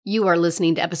You are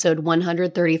listening to episode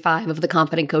 135 of the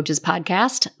Confident Coaches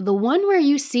podcast, the one where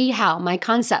you see how my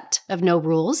concept of no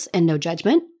rules and no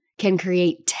judgment can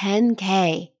create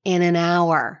 10K in an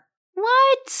hour.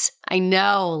 What? I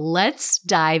know. Let's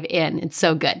dive in. It's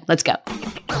so good. Let's go.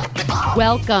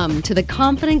 Welcome to the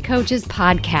Confident Coaches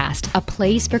podcast, a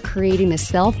place for creating the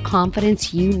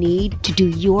self-confidence you need to do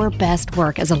your best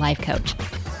work as a life coach.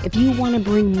 If you want to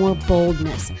bring more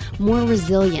boldness, more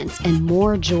resilience, and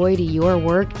more joy to your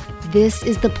work, this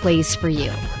is the place for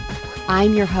you.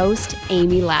 I'm your host,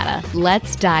 Amy Latta.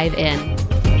 Let's dive in.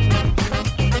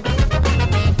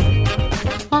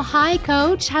 Well, hi,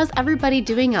 Coach. How's everybody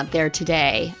doing out there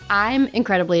today? I'm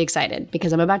incredibly excited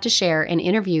because I'm about to share an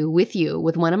interview with you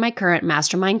with one of my current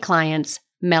mastermind clients,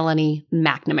 Melanie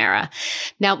McNamara.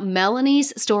 Now,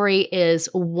 Melanie's story is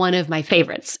one of my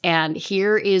favorites, and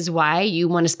here is why you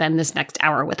want to spend this next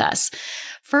hour with us.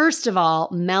 First of all,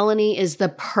 Melanie is the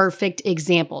perfect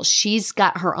example. She's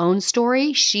got her own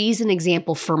story. She's an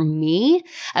example for me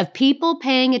of people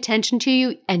paying attention to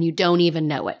you and you don't even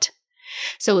know it.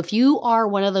 So if you are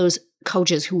one of those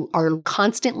coaches who are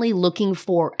constantly looking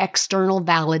for external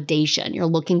validation, you're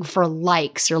looking for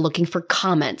likes, you're looking for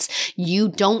comments, you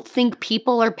don't think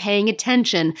people are paying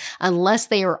attention unless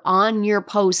they are on your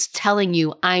post telling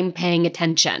you, I'm paying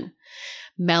attention.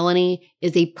 Melanie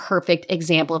is a perfect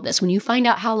example of this. When you find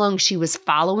out how long she was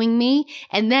following me,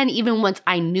 and then even once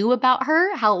I knew about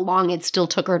her, how long it still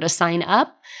took her to sign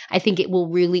up, I think it will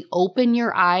really open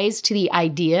your eyes to the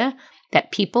idea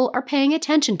that people are paying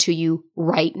attention to you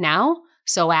right now,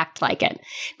 so act like it.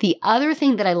 The other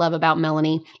thing that I love about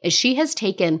Melanie is she has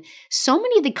taken so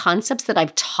many of the concepts that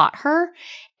I've taught her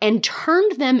and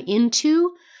turned them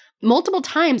into multiple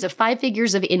times of 5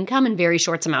 figures of income in very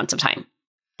short amounts of time.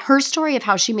 Her story of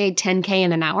how she made 10K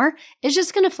in an hour is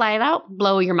just going to flat out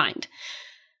blow your mind.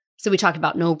 So we talk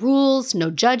about no rules,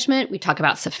 no judgment. We talk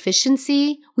about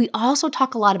sufficiency. We also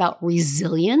talk a lot about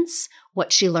resilience,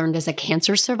 what she learned as a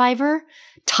cancer survivor,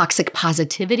 toxic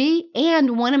positivity,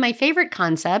 and one of my favorite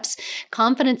concepts,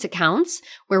 confidence accounts,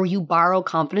 where you borrow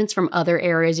confidence from other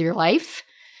areas of your life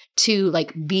to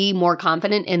be more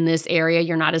confident in this area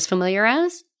you're not as familiar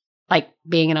as, like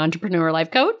being an entrepreneur life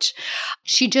coach.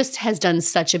 She just has done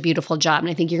such a beautiful job.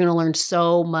 And I think you're going to learn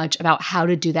so much about how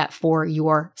to do that for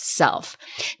yourself.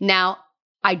 Now,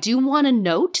 I do want to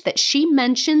note that she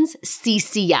mentions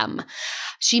CCM.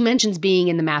 She mentions being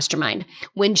in the mastermind.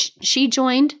 When she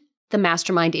joined the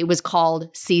mastermind, it was called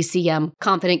CCM,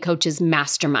 Confident Coaches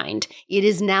Mastermind. It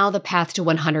is now the Path to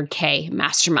 100K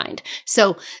Mastermind.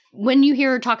 So when you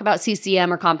hear her talk about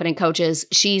CCM or Confident Coaches,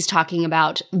 she's talking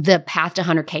about the Path to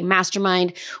 100K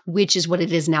Mastermind, which is what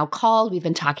it is now called. We've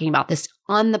been talking about this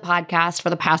on the podcast for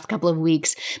the past couple of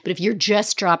weeks. But if you're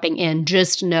just dropping in,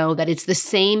 just know that it's the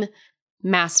same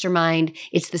mastermind.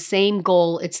 It's the same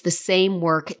goal. It's the same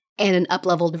work and an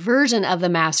up-leveled version of the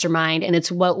mastermind. And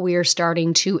it's what we're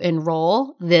starting to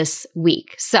enroll this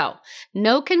week. So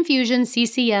no confusion.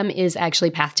 CCM is actually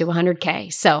Path to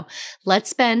 100K. So let's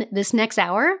spend this next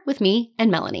hour with me and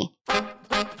Melanie.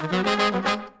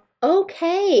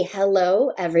 Okay.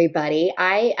 Hello, everybody.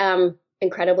 I am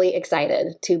incredibly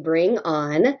excited to bring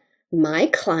on my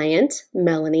client,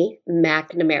 Melanie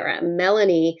McNamara.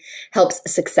 Melanie helps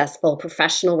successful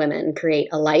professional women create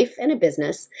a life and a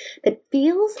business that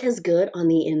feels as good on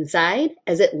the inside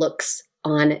as it looks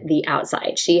on the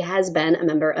outside. She has been a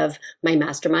member of my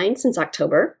mastermind since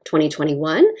October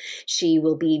 2021. She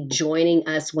will be joining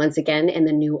us once again in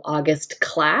the new August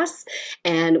class.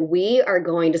 And we are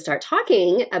going to start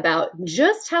talking about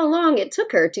just how long it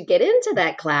took her to get into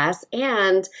that class.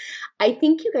 And I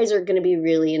think you guys are going to be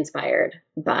really inspired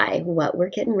by what we're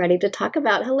getting ready to talk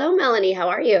about. Hello, Melanie. How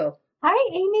are you? Hi,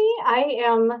 Amy. I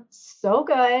am so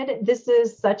good. This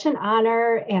is such an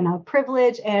honor and a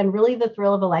privilege and really the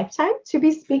thrill of a lifetime to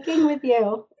be speaking with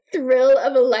you. Thrill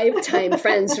of a lifetime,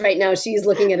 friends. Right now, she's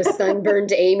looking at a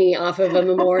sunburned Amy off of a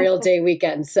Memorial Day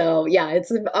weekend. So yeah, it's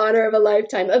an honor of a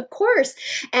lifetime, of course.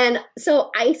 And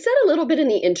so I said a little bit in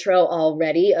the intro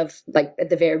already of at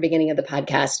the very beginning of the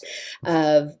podcast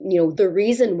of, the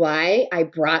reason why I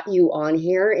brought you on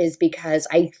here is because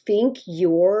I think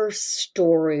your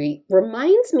story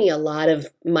reminds me a lot of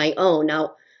my own.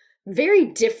 Now, very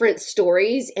different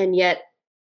stories, and yet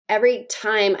every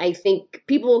time I think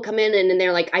people will come in and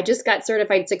they're like, I just got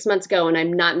certified 6 months ago and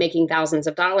I'm not making thousands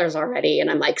of dollars already. And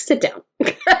I'm like, sit down.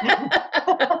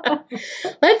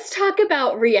 Let's talk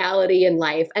about reality in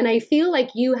life. And I feel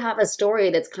like you have a story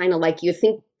that's kind of like you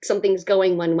think something's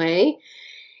going one way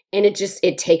and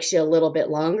it takes you a little bit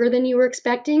longer than you were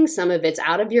expecting. Some of it's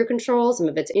out of your control. Some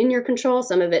of it's in your control.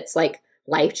 Some of it's like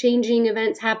life-changing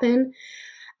events happen.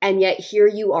 And yet here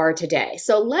you are today.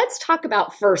 So let's talk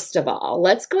about, first of all,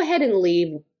 let's go ahead and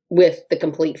leave with the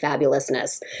complete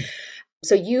fabulousness.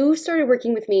 So you started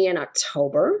working with me in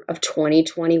October of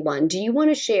 2021. Do you want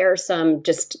to share some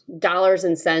just dollars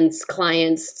and cents,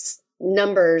 clients,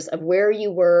 numbers of where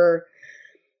you were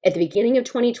at the beginning of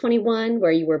 2021,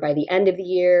 where you were by the end of the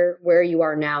year, where you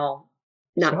are now,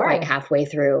 not quite halfway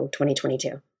through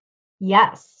 2022?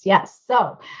 Yes.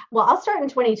 So, well, I'll start in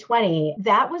 2020.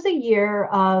 That was a year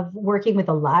of working with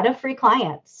a lot of free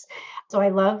clients. So I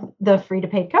love the free to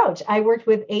paid coach. I worked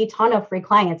with a ton of free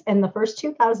clients. And the first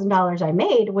 $2,000 I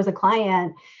made was a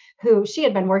client who she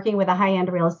had been working with a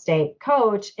high-end real estate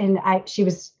coach, and she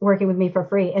was working with me for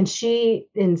free, and she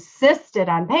insisted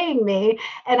on paying me.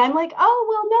 And I'm like, oh,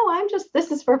 well, no,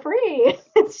 this is for free.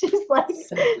 And she's like,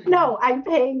 no, I'm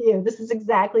paying you. This is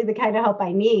exactly the kind of help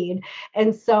I need.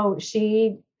 And so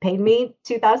she paid me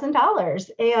 $2,000.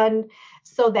 And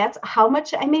so that's how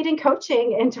much I made in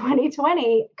coaching in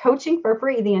 2020, coaching for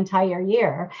free the entire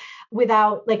year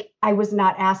without, I was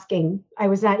not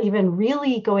even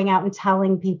really going out and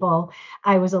telling people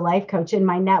I was a life coach in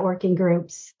my networking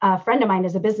groups. A friend of mine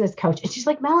is a business coach. And she's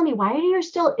like, Melanie, why are you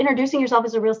still introducing yourself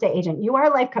as a real estate agent? You are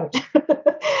a life coach.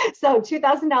 So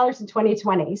 $2,000 in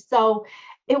 2020. So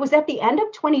it was at the end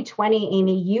of 2020,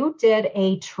 Amy, you did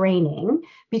a training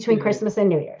between Christmas and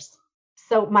New Year's.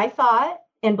 So my thought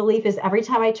and belief is every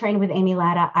time I train with Amy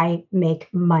Latta, I make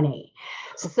money.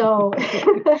 So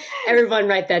everyone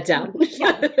write that down.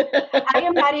 I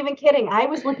am not even kidding. I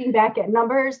was looking back at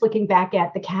numbers, looking back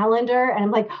at the calendar, and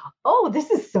I'm like, oh,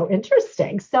 this is so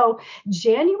interesting. So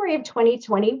January of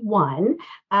 2021,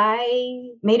 I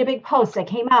made a big post that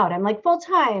came out. I'm like,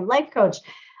 full-time life coach.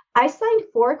 I signed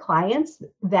 4 clients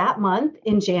that month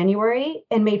in January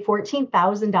and made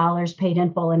 $14,000 paid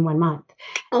in full in 1 month.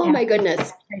 Oh my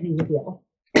goodness.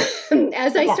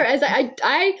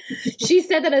 She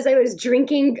said that as I was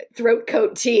drinking throat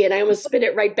coat tea, and I almost spit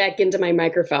it right back into my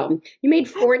microphone. You made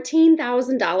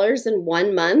 $14,000 in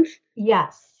 1 month?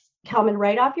 Yes. Coming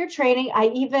right off your training.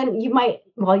 You might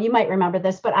remember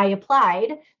this, but I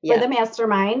applied for the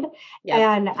mastermind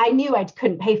and I knew I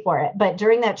couldn't pay for it. But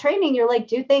during that training, you're like,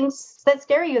 do things that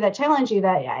scare you, that challenge you,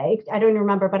 that I don't even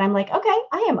remember, but I'm like, okay,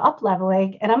 I am up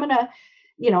leveling and I'm going to,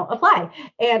 apply.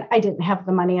 And I didn't have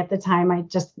the money at the time. I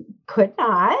just could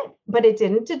not, but it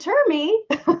didn't deter me.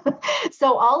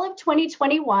 So all of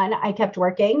 2021, I kept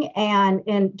working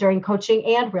during coaching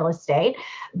and real estate,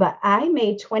 but I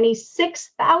made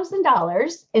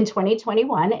 $26,000 in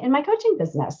 2021 in my coaching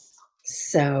business.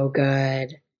 So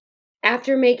good.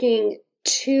 After making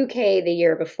 $2,000 the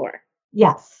year before.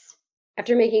 Yes.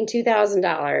 After making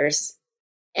 $2,000.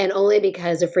 And only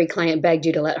because a free client begged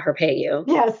you to let her pay you.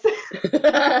 Yes.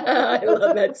 I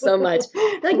love that so much.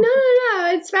 Like, no,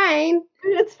 it's fine.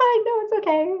 It's fine. No, it's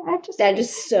okay. That is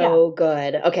so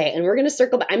good. Okay, and we're going to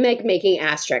circle back. I'm making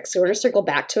asterisks, so we're going to circle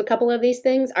back to a couple of these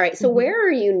things. All right, so where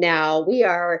are you now? We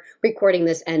are recording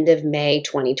this end of May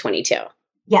 2022.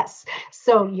 Yes.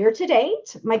 So year to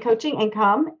date, my coaching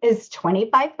income is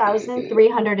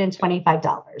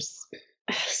 $25,325.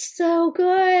 So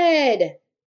good.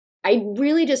 I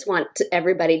really just want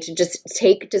everybody to just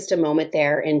take just a moment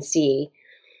there and see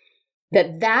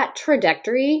that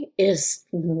trajectory is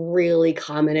really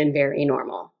common and very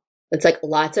normal. It's like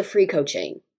lots of free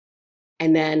coaching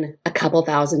and then a couple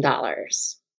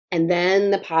 $1,000s. And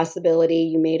then the possibility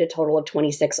you made a total of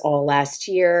 26 all last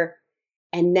year.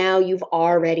 And now you've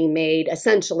already made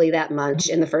essentially that much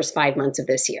in the first 5 months of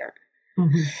this year.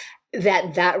 Mm-hmm.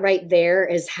 That right there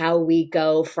is how we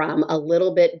go from a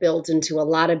little bit built into a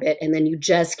lot of it. And then you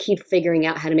just keep figuring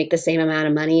out how to make the same amount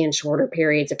of money in shorter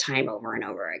periods of time over and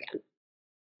over again.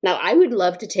 Now, I would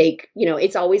love to take,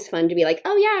 it's always fun to be like,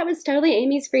 oh yeah, it was totally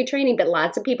Amy's free training, but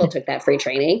lots of people took that free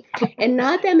training and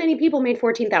not that many people made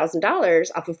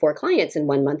 $14,000 off of 4 clients in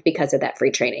 1 month because of that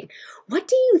free training. What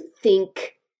do you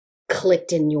think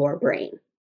clicked in your brain?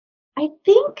 I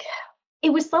think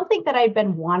it was something that I'd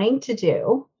been wanting to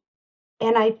do.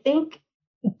 And I think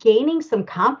gaining some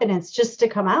confidence just to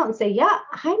come out and say, yeah,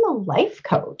 I'm a life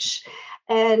coach.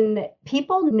 And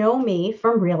people know me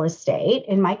from real estate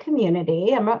in my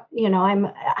community. I'm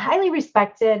highly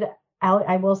respected,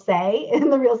 I will say, in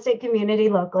the real estate community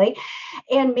locally.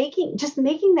 And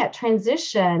making that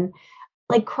transition,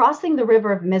 like crossing the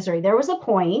river of misery. There was a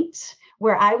point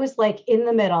where I was like in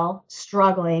the middle,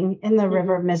 struggling in the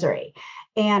river of misery.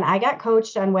 And I got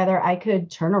coached on whether I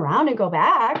could turn around and go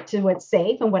back to what's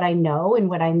safe and what I know and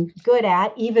what I'm good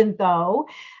at, even though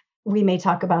we may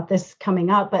talk about this coming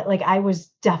up, but I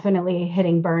was definitely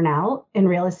hitting burnout in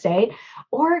real estate,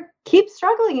 or keep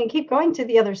struggling and keep going to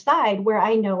the other side where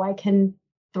I know I can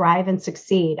thrive and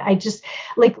succeed. I just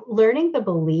like learning the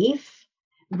belief,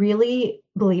 really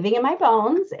believing in my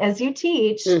bones as you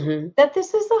teach that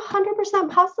this is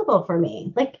 100% possible for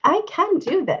me. Like I can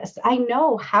do this. I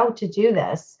know how to do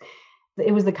this.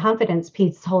 It was the confidence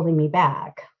piece holding me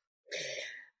back.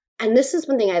 And this is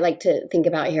one thing I like to think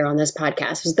about here on this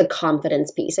podcast is the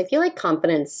confidence piece. I feel like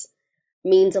confidence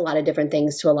means a lot of different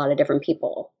things to a lot of different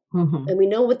people. And we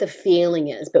know what the feeling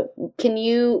is, but can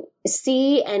you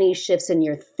see any shifts in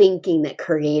your thinking that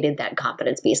created that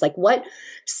confidence piece? Like what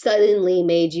suddenly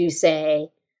made you say,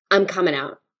 I'm coming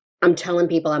out. I'm telling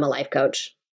people I'm a life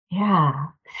coach. Yeah.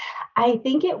 I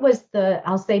think it was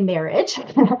I'll say marriage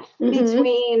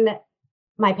between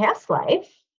my past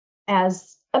life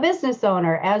as a business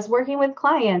owner, as working with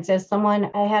clients, as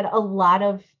someone I had a lot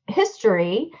of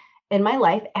history in my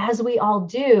life, as we all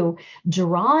do,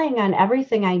 drawing on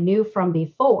everything I knew from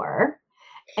before.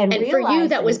 And for you,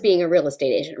 that was being a real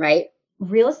estate agent, right?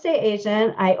 Real estate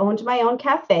agent. I owned my own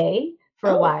cafe for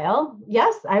a while.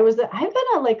 Yes, I've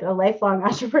been a lifelong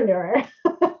entrepreneur. I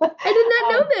did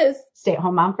not know this.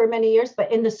 Stay-at-home mom for many years,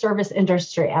 but in the service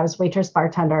industry, I was waitress,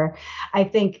 bartender. I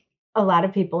think a lot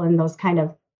of people in those kind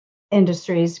of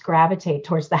industries gravitate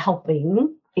towards the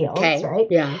helping fields, right?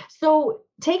 Yeah. So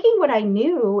taking what I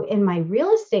knew in my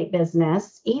real estate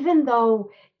business, even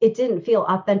though it didn't feel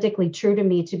authentically true to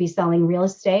me to be selling real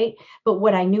estate, but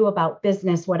what I knew about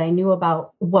business, what I knew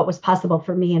about what was possible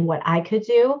for me and what I could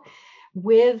do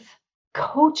with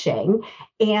coaching.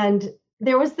 And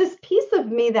there was this piece of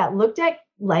me that looked at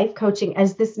life coaching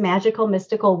as this magical,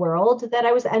 mystical world that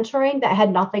I was entering that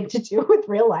had nothing to do with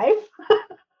real life.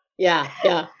 Yeah.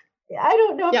 I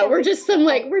don't know. Yeah, we're just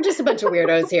a bunch of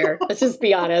weirdos here. Let's just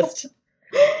be honest.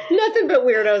 Nothing but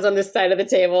weirdos on this side of the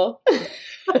table.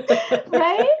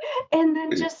 Right? And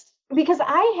then just because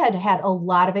I had a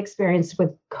lot of experience with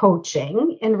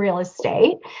coaching in real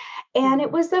estate, and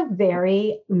it was a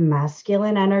very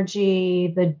masculine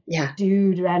energy, the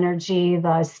dude energy,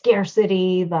 the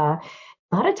scarcity, a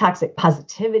lot of toxic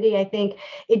positivity. I think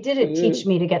it didn't teach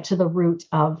me to get to the root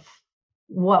of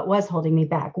what was holding me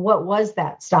back. What was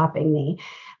that stopping me?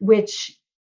 Which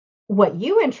what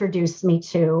you introduced me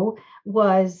to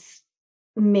was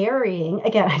marrying,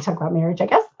 again, I talk about marriage, I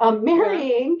guess,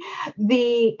 marrying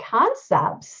the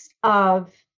concepts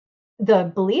of the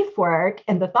belief work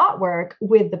and the thought work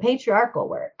with the patriarchal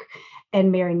work and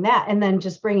marrying that, and then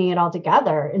just bringing it all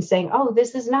together and saying, oh,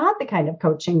 this is not the kind of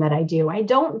coaching that I do. I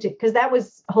don't do, because that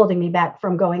was holding me back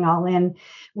from going all in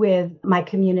with my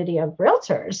community of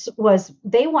realtors, was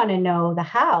they want to know the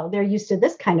how. They're used to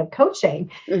this kind of coaching.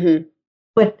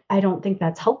 But I don't think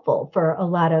that's helpful for a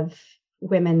lot of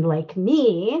women like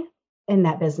me in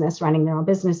that business, running their own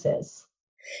businesses.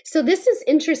 So this is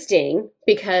interesting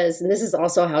because, and this is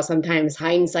also how sometimes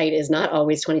hindsight is not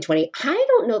always 2020. I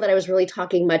don't know that I was really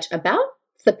talking much about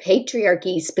the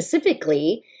patriarchy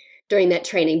specifically during that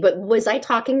training, but was I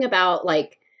talking about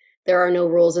like, there are no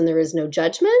rules and there is no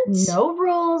judgment? No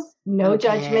rules, no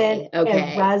judgment.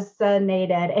 It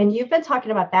resonated. And you've been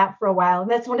talking about that for a while.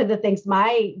 And that's one of the things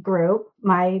my group,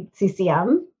 my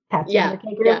CCM, Patsy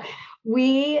group,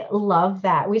 we love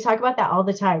that. We talk about that all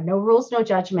the time. No rules, no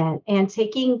judgment. And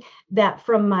taking that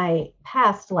from my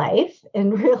past life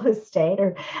in real estate,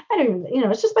 or I don't even,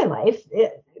 it's just my life.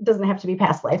 It doesn't have to be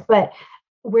past life, but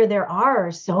where there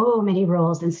are so many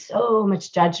rules and so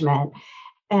much judgment,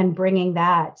 and bringing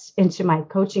that into my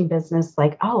coaching business,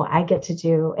 like, oh, I get to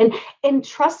do, and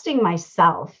trusting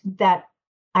myself that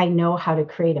I know how to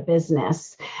create a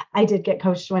business. I did get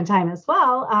coached one time as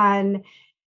well on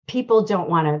people don't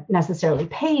want to necessarily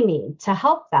pay me to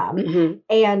help them.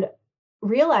 And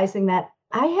realizing that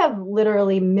I have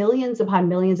literally millions upon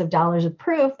millions of dollars of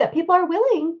proof that people are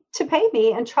willing to pay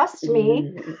me and trust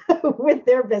me with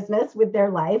their business, with their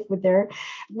life, with their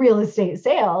real estate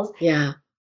sales. Yeah.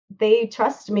 They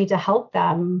trust me to help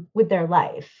them with their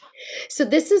life. So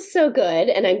this is so good.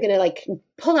 And I'm going to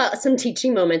pull out some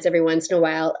teaching moments every once in a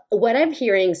while. What I'm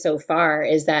hearing so far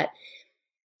is that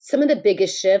some of the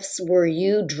biggest shifts were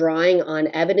you drawing on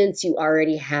evidence you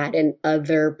already had in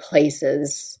other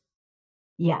places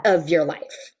of your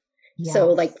life. Yes.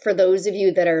 So for those of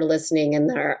you that are listening and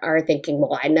that are thinking,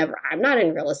 well, I'm not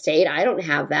in real estate. I don't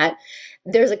have that.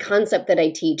 There's a concept that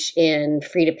I teach in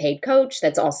Free to Paid Coach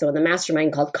that's also in the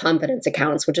mastermind called confidence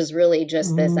accounts, which is really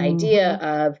just this idea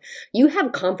of you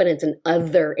have confidence in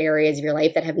other areas of your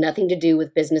life that have nothing to do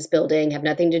with business building, have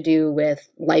nothing to do with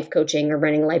life coaching or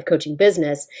running a life coaching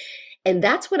business. And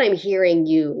that's what I'm hearing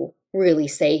you really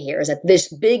say here, is that this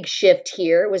big shift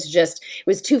here was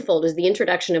twofold. Is the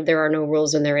introduction of there are no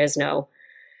rules and there is no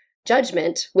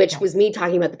judgment, which was me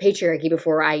talking about the patriarchy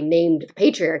before I named the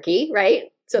patriarchy, right?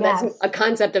 So that's Yes. a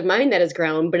concept of mine that has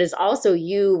grown, but it's also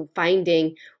you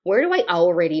finding, where do I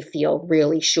already feel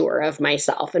really sure of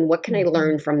myself and what can I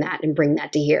learn from that and bring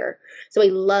that to here? So I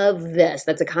love this.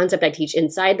 That's a concept I teach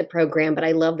inside the program, but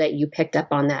I love that you picked up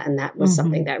on that and that was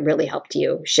something that really helped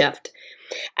you shift.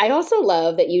 I also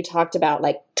love that you talked about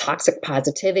like toxic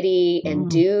positivity and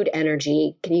dude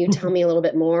energy. Can you tell me a little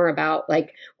bit more about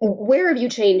like where have you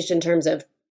changed in terms of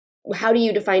how do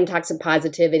you define toxic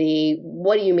positivity?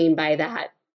 What do you mean by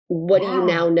that? What do you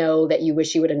Yeah. now know that you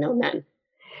wish you would have known then?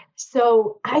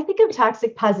 So I think of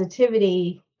toxic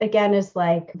positivity again as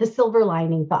like the silver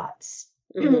lining thoughts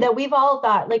Hmm. that we've all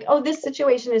thought, like, oh, this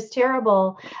situation is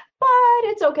terrible, but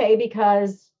it's okay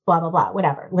because blah, blah, blah,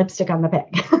 whatever, lipstick on the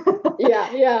pig.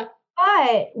 Yeah, yeah.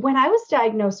 But when I was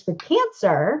diagnosed with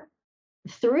cancer,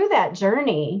 through that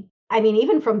journey, I mean,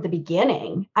 even from the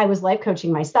beginning, I was life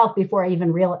coaching myself before I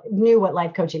even knew what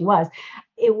life coaching was.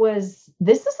 It was,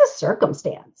 this is a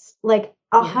circumstance, like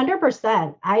Yeah.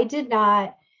 100%. I did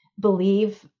not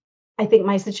believe, I think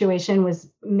my situation was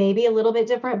maybe a little bit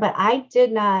different, but I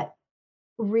did not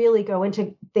really go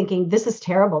into thinking this is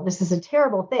terrible. This is a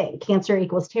terrible thing. Cancer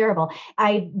equals terrible.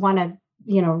 I want to,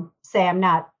 say I'm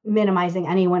not minimizing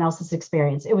anyone else's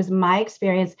experience. It was my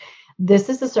experience. This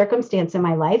is a circumstance in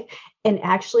my life. And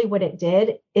actually what it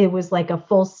did, it was like a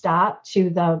full stop to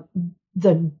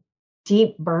the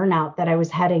deep burnout that I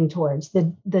was heading towards,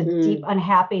 the deep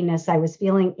unhappiness I was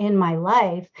feeling in my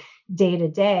life day to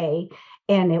day.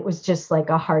 And it was just like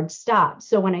a hard stop.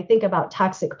 So when I think about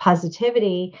toxic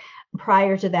positivity,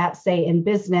 prior to that, say in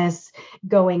business,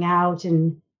 going out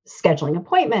and scheduling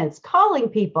appointments, calling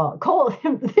people, cold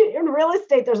in real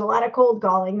estate, there's a lot of cold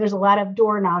calling, there's a lot of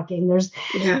door knocking, there's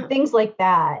Yeah. things like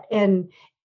that. And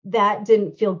that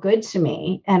didn't feel good to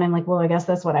me. And I'm like, well, I guess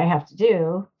that's what I have to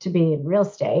do to be in real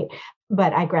estate.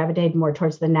 But I gravitated more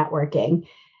towards the networking.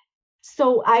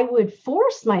 So I would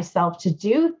force myself to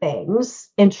do things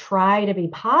and try to be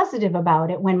positive about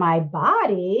it when my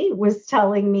body was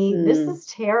telling me, this is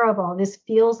terrible. This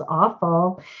feels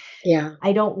awful. Yeah.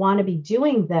 I don't want to be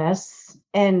doing this.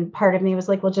 And part of me was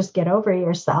like, well, just get over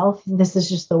yourself. This is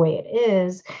just the way it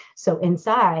is. So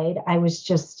inside, I was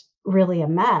just really a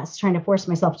mess, trying to force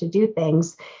myself to do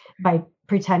things by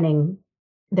pretending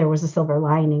there was a silver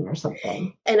lining or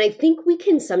something. And I think we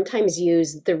can sometimes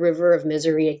use the river of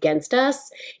misery against us.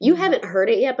 You haven't heard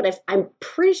it yet, but I'm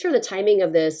pretty sure the timing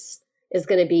of this is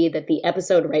going to be that the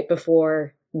episode right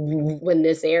before when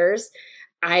this airs,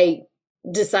 I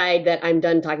decide that I'm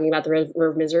done talking about the river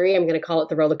of misery. I'm going to call it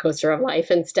the roller coaster of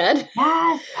life instead.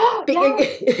 Yes.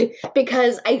 Yes.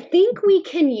 Because I think we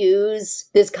can use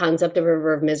this concept of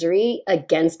river of misery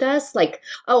against us. Like,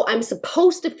 oh, I'm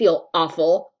supposed to feel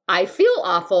awful. I feel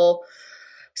awful.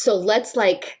 So let's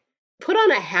like put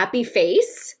on a happy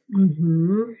face.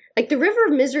 Like the river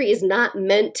of misery is not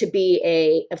meant to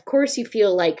be of course you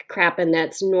feel like crap and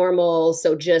that's normal.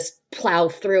 So just plow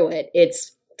through it.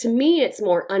 To me, it's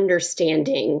more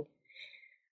understanding.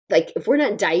 Like if we're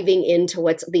not diving into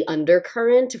what's the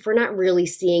undercurrent, if we're not really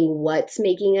seeing what's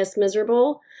making us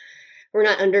miserable, we're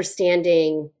not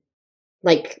understanding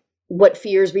like what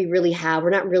fears we really have. We're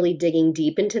not really digging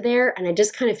deep into there. And I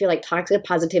just kind of feel like toxic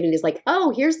positivity is like,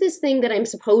 oh, here's this thing that I'm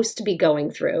supposed to be going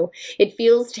through. It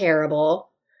feels terrible.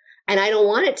 And I don't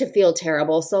want it to feel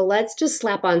terrible. So let's just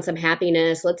slap on some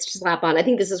happiness. Let's just slap on. I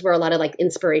think this is where a lot of like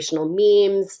inspirational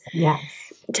memes. Yes.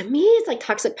 To me, it's like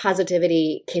toxic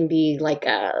positivity can be like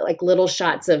little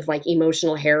shots of like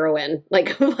emotional heroin.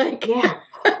 Yeah.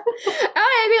 Oh,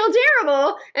 I feel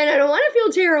terrible and I don't want to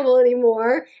feel terrible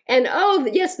anymore. And oh,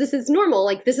 yes, this is normal.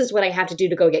 Like this is what I have to do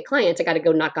to go get clients. I got to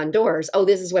go knock on doors. Oh,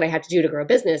 this is what I have to do to grow a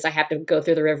business. I have to go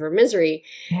through the river of misery.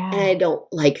 Yeah. And I don't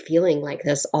like feeling like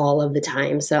this all of the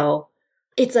time. So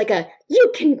it's like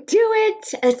you can do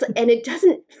it. And it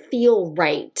doesn't feel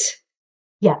right.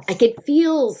 Yes. Like it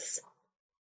feels,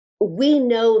 we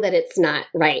know that it's not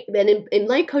right. And in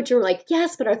life coaching, we're like,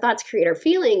 yes, but our thoughts create our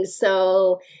feelings.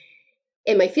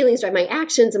 And my feelings drive my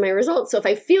actions and my results. So if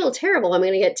I feel terrible, I'm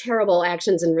going to get terrible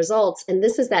actions and results. And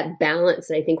this is that balance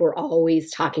that I think we're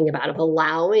always talking about of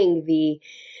allowing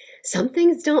some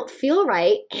things don't feel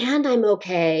right and I'm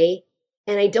okay.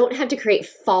 And I don't have to create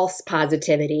false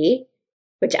positivity,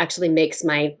 which actually makes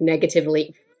my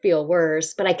negatively feel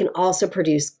worse, but I can also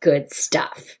produce good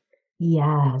stuff.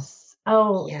 Yes.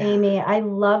 Oh, Yeah. Amy, I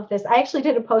love this. I actually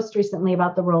did a post recently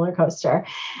about the roller coaster.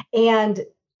 And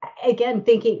again,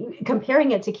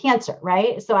 comparing it to cancer,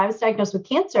 right? So I was diagnosed with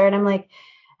cancer and I'm like,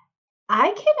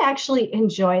 I can actually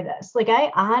enjoy this. Like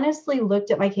I honestly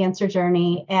looked at my cancer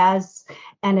journey as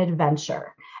an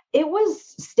adventure. It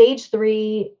was stage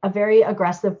 3, a very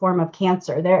aggressive form of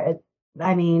cancer.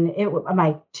 I mean,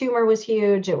 my tumor was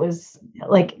huge. It was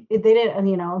like they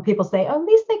didn't, people say, "Oh, at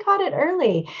least they caught it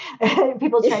early."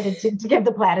 People try to give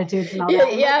the platitudes and all Yeah,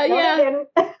 that. I'm yeah, like, no, they yeah. didn't.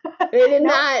 They did No,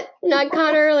 not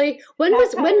caught early. not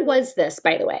caught When early. was this,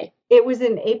 by the way? It was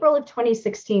in April of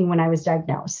 2016 when I was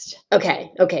diagnosed.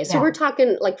 Okay. Okay. So Yeah. we're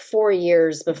talking like 4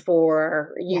 years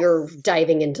before you're Yes.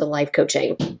 diving into life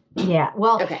coaching. Yeah.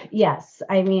 Well, Okay. yes.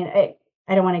 I mean,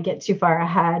 I don't want to get too far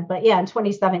ahead, but yeah, in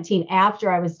 2017,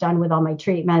 after I was done with all my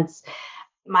treatments,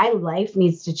 my life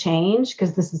needs to change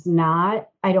because this is not,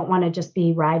 I don't want to just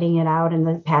be riding it out in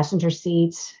the passenger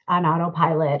seat on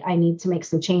autopilot. I need to make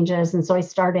some changes. And so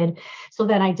so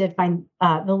then I did find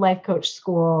the life coach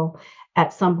school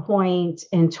at some point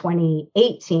in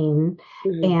 2018.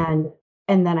 Mhm.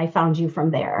 And then I found you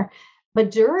from there.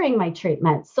 But during my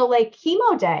treatment, so like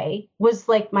chemo day was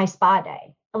like my spa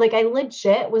day. Like I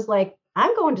legit was like,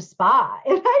 I'm going to spa.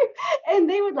 And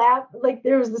they would laugh. Like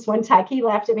there was this one tech, he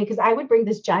laughed at me because I would bring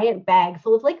this giant bag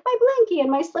full of like my blankie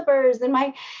and my slippers and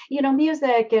my,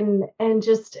 music and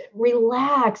just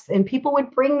relax. And people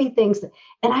would bring me things.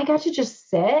 And I got to just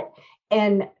sit.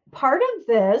 And part of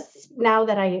this, now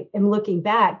that I am looking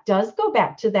back, does go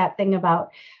back to that thing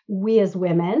about we as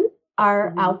women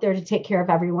are out there to take care of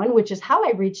everyone, which is how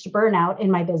I reached burnout in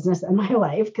my business and my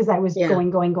life because I was Yeah.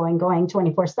 going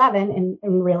 24/7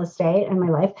 in real estate and my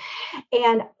life.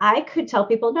 And I could tell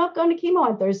people, no, I'm going to chemo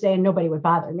on Thursday, and nobody would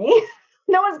bother me.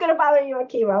 No one's going to bother you at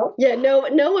chemo. Yeah. No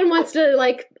one wants to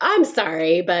like, I'm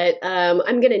sorry, but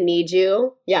I'm going to need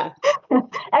you. Yeah.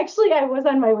 Actually, I was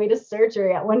on my way to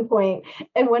surgery at one point,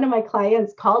 and one of my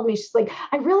clients called me. She's like,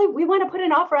 we want to put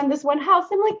an offer on this one house.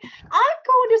 I'm like, I'm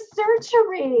going to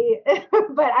surgery.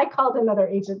 But I called another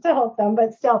agent to help them.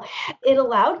 But still, it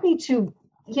allowed me to,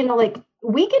 like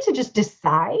we get to just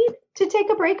decide to take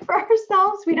a break for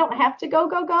ourselves. We don't have to go.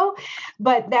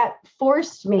 But that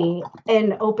forced me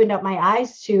and opened up my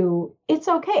eyes to it's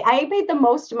okay. I made the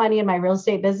most money in my real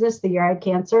estate business the year I had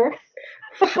cancer.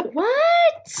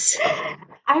 What?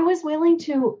 I was willing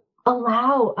to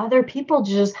allow other people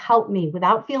to just help me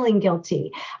without feeling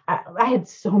guilty. I had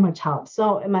so much help.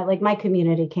 So my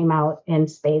community came out in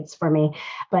spades for me.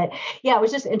 But yeah, it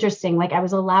was just interesting. Like I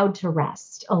was allowed to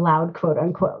rest, allowed quote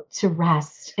unquote to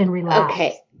rest and relax.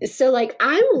 Okay. So like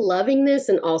I'm loving this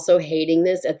and also hating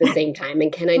this at the same time.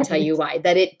 And can I tell you why?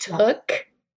 That it took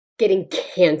getting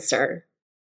cancer.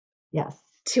 Yes.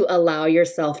 To allow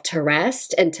yourself to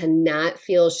rest and to not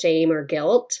feel shame or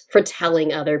guilt for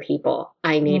telling other people,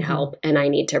 I need help and I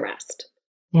need to rest.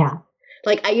 Yeah.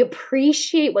 Like, I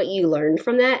appreciate what you learned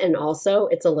from that. And also,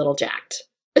 it's a little jacked.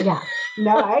 Yeah.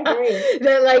 No, I agree.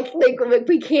 That like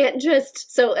we can't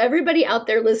just, so everybody out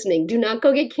there listening, do not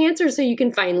go get cancer so you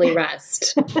can finally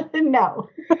rest. No.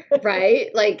 Right?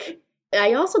 Like,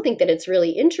 I also think that it's really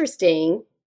interesting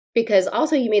because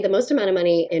also you made the most amount of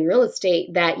money in real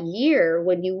estate that year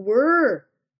when you were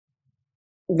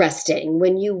resting,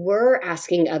 when you were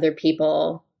asking other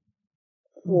people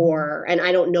for, and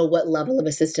I don't know what level of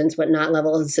assistance, what not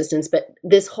level of assistance, but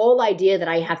this whole idea that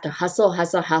I have to hustle,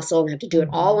 and have to do it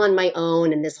all on my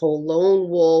own, and this whole lone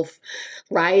wolf,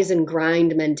 rise and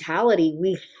grind mentality.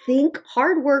 We think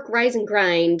hard work, rise and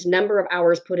grind, number of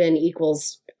hours put in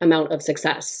equals amount of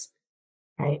success.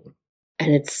 Right.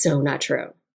 And it's so not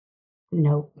true.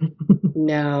 No.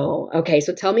 No. Okay.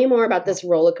 So tell me more about this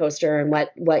roller coaster and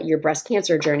what your breast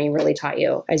cancer journey really taught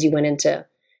you as you went into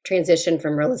transition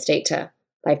from real estate to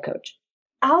life coach.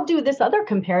 I'll do this other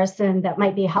comparison that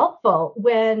might be helpful.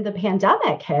 When the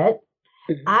pandemic hit,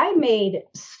 I made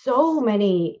so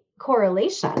many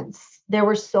correlations. There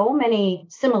were so many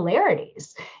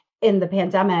similarities in the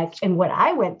pandemic and what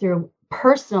I went through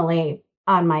personally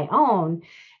on my own.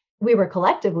 We were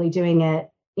collectively doing it,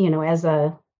 as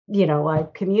a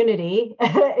community,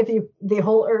 the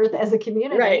whole earth as a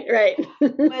community. Right.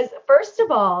 Was first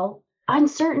of all,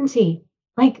 uncertainty.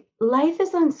 Like life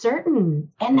is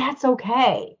uncertain and that's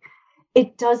okay.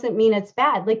 It doesn't mean it's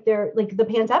bad. Like the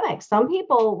pandemic, some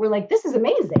people were like, this is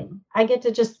amazing. I get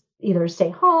to just either stay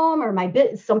home or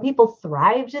some people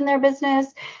thrived in their business.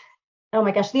 Oh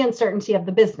my gosh, the uncertainty of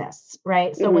the business,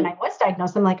 right? So when I was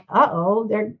diagnosed, I'm like, uh-oh,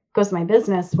 there goes my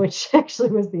business, which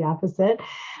actually was the opposite.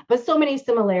 But so many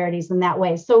similarities in that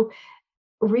way. So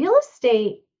real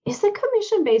estate is a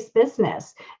commission-based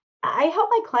business. I help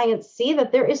my clients see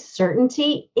that there is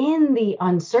certainty in the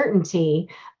uncertainty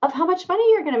of how much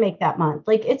money you're going to make that month.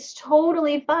 Like it's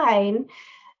totally fine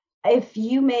if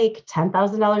you make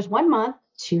 $10,000 one month,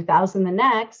 $2,000 the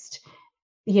next,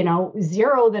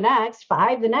 zero the next,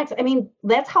 $5 the next. I mean,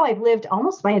 that's how I've lived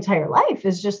almost my entire life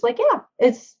is just like,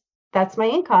 that's my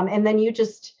income. And then you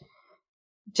just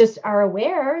are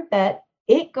aware that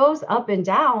it goes up and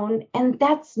down, and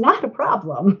that's not a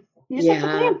problem. You just have to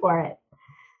Yeah. plan for it.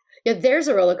 Yeah, there's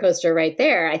a roller coaster right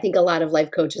there. I think a lot of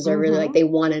life coaches are really like, Mm-hmm. they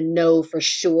want to know for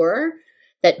sure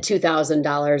that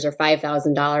 $2,000 or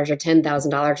 $5,000 or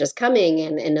 $10,000 is coming.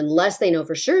 And unless they know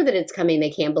for sure that it's coming,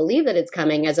 they can't believe that it's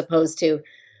coming, as opposed to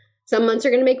some months are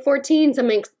going to make 14,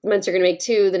 months are going to make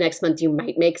 2, the next month you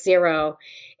might make 0.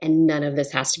 And none of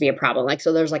this has to be a problem. Like,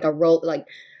 so there's like a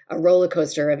roller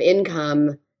coaster of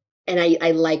income. And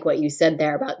I like what you said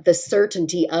there about the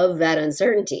certainty of that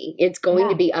uncertainty. It's going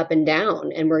to Yeah. be up and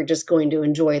down, and we're just going to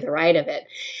enjoy the ride of it.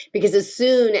 Because as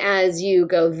soon as you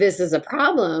go, this is a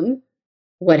problem,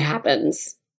 what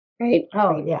happens? Right? Oh,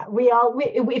 Right. yeah.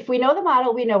 If we know the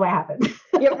model, we know what happens.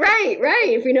 Yeah, right, right.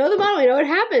 If we know the model, we know what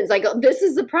happens. Like, oh, this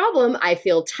is the problem. I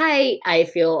feel tight. I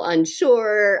feel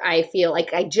unsure. I feel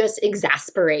like I just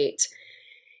exasperate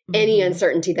any Mm-hmm.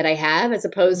 uncertainty that I have, as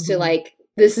opposed to Mm-hmm. like,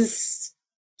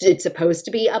 it's supposed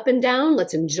to be up and down.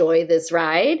 Let's enjoy this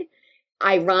ride.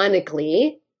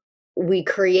 Ironically, we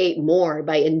create more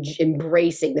by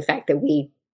embracing the fact that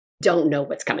we don't know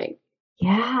what's coming.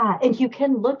 Yeah. And you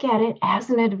can look at it as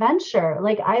an adventure.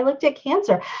 Like I looked at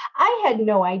cancer. I had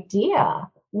no idea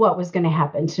what was going to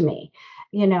happen to me.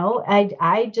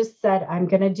 I just said, I'm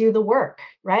going to do the work,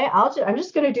 right? I'm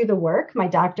just going to do the work. My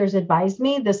doctors advised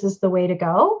me this is the way to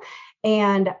go.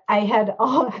 And I had a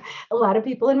lot of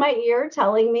people in my ear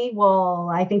telling me,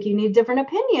 well, I think you need different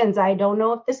opinions. I don't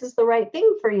know if this is the right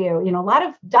thing for you. A lot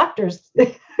of doctors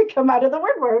come out of the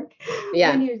woodwork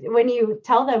Yeah. when you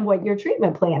tell them what your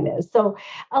treatment plan is. So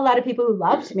a lot of people who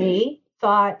loved me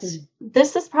thought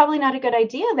this is probably not a good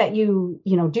idea that you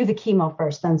do the chemo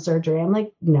first, then surgery. I'm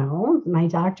like, no, my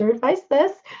doctor advised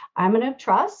this. I'm going to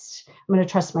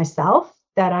trust myself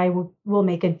that I will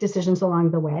make decisions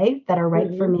along the way that are right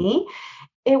for Mm-hmm. me.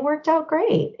 It worked out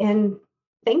great. And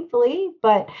thankfully,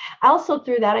 but also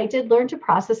through that, I did learn to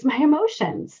process my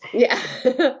emotions. Yeah.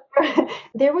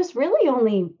 There was really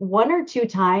only 1 or 2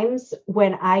 times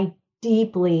when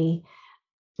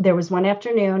there was one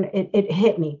afternoon, it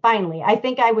hit me finally. I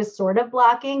think I was sort of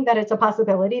blocking that it's a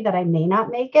possibility that I may not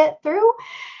make it through.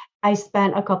 I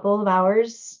spent a couple of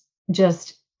hours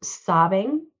just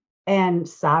sobbing and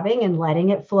letting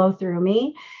it flow through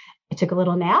me. I took a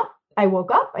little nap. I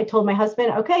woke up. I told my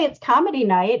husband, okay, it's comedy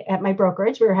night at my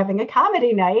brokerage. We were having a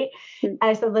comedy night.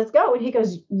 I said, let's go. And he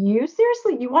goes, you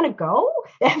seriously, you want to go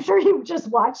after you just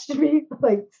watched me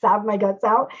like sob my guts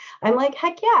out? I'm like,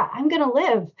 heck yeah, I'm going to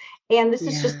live. And this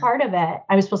is just part of it.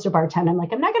 I was supposed to bartend. I'm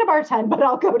like, I'm not going to bartend, but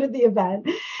I'll go to the event.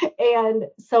 And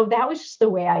so that was just the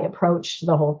way I approached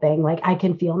the whole thing. Like I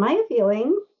can feel my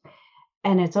feelings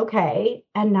and it's okay.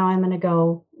 And now I'm going to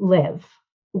go live.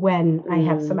 When I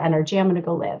have some energy, I'm going to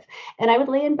go live. And I would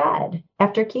lay in bed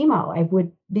after chemo. I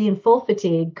would be in full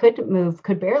fatigue, couldn't move,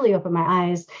 could barely open my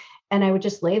eyes. And I would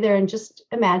just lay there and just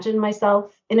imagine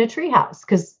myself in a treehouse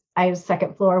because I have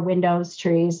second floor windows,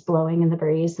 trees blowing in the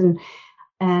breeze. And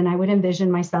I would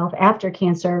envision myself after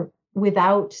cancer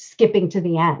without skipping to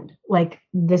the end. Like,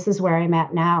 this is where I'm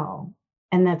at now.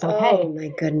 And that's okay. Oh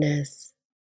my goodness.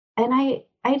 And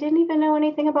I didn't even know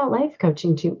anything about life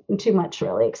coaching too much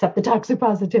really, except the toxic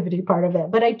positivity part of it.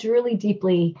 But I really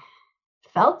deeply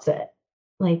felt it.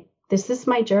 Like this is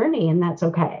my journey and that's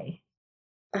okay.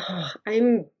 Oh,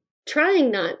 I'm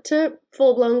trying not to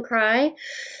full blown cry.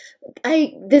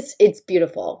 It's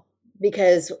beautiful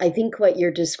because I think what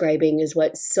you're describing is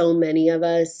what so many of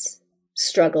us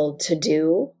struggled to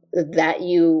do, that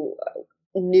you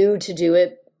knew to do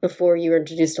it before you were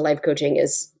introduced to life coaching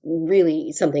is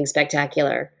really something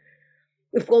spectacular.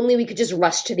 If only we could just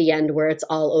rush to the end where it's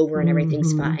all over and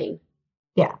everything's fine.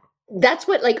 Yeah. That's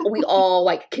what we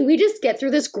all can we just get through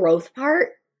this growth part?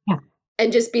 Yeah.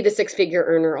 And just be the 6-figure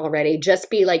earner already. Just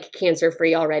be cancer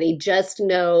free already. Just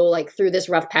know through this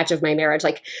rough patch of my marriage,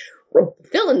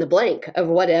 fill in the blank of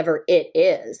whatever it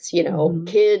is,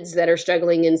 kids that are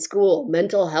struggling in school,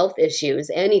 mental health issues,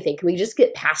 anything. Can we just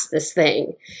get past this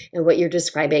thing? And what you're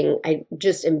describing, I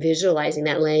just am visualizing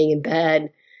that laying in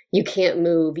bed. You can't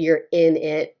move. You're in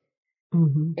it.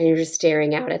 And you're just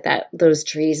staring out at those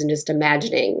trees and just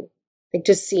imagining,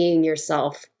 just seeing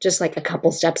yourself just a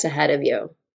couple steps ahead of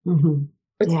you.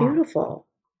 It's beautiful.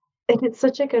 And it's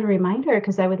such a good reminder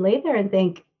because I would lay there and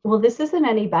think, well, this isn't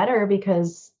any better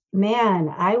because man,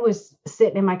 I was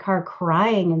sitting in my car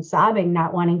crying and sobbing,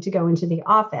 not wanting to go into the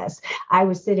office. I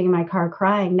was sitting in my car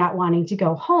crying, not wanting to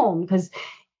go home because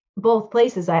both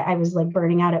places I was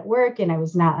burning out at work and I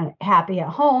was not happy at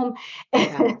home.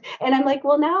 Yeah. And I'm like,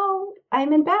 well, now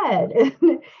I'm in bed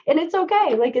and it's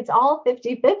okay. It's all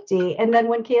 50-50. And then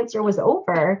when cancer was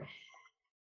over,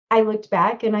 I looked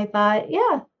back and I thought,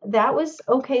 yeah, that was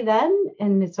okay then.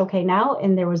 And it's okay now.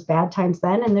 And there was bad times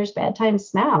then and there's bad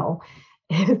times now.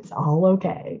 It's all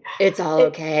okay. It's all It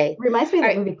okay. reminds me of All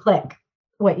the right. movie Click,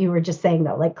 what you were just saying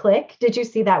though, like Click. Did you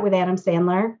see that with Adam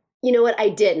Sandler? You know what? I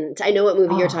didn't. I know what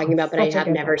movie you're Oh, talking about, it's but I such a have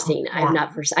good never one. seen. Yeah.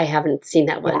 I haven't seen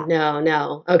that one. Yeah. No,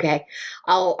 no. Okay.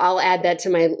 I'll add that to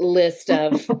my list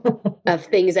of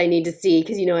things I need to see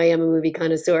because I am a movie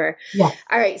connoisseur. Yes.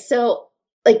 All right. So,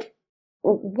 like,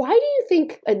 why do you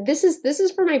think this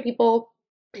is for my people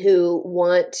who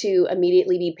want to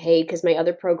immediately be paid? Because my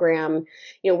other program,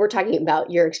 we're talking about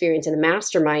your experience in the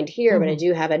mastermind here, but I Mhm.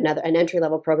 do have an entry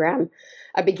level program,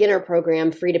 a beginner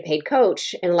program, free to paid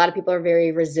coach, and a lot of people are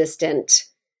very resistant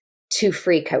to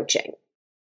free coaching.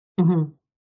 Mhm.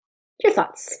 Your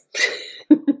thoughts?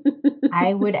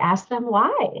 I would ask them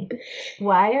why.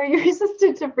 Why are you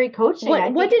resistant to free coaching? I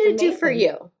What think did it's it do for amazing.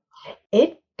 you?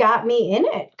 It got me in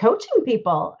it, coaching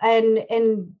people.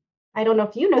 And I don't know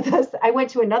if you know this, I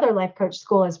went to another life coach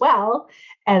school as well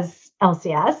as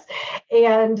LCS.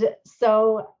 And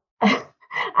so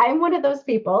I'm one of those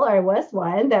people, or I was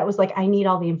one that was like, I need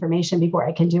all the information before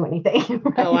I can do anything.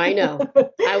 Oh, I Right? know.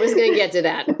 I was going to get to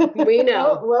that. We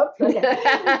know. Oh, whoops.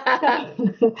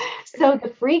 Okay. So the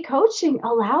free coaching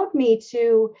allowed me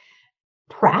to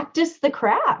practice the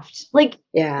craft. Like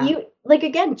Yeah. you, like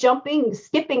again,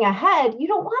 skipping ahead, you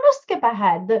don't want to skip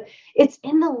ahead. It's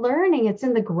in the learning, it's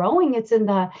in the growing, it's in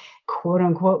the quote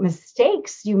unquote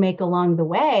mistakes you make along the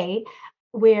way,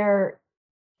 where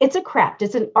it's a craft,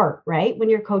 it's an art, right? When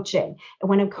you're coaching. And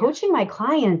when I'm Yeah. coaching my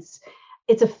clients,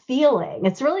 it's a feeling.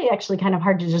 It's really actually kind of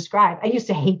hard to describe. I used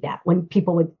to hate that when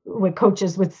people would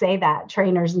coaches would say that,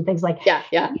 trainers and things like, Yeah.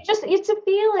 Yeah. it's a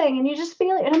feeling and you just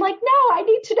feel it. And I'm like, no, I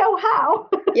need to know how.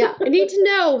 Yeah. I need to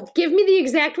know. Give me the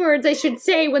exact words I should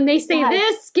say when they say Yes.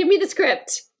 this. Give me the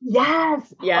script.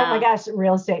 Yes. Oh my Yeah. gosh,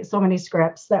 real estate, so many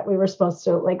scripts that we were supposed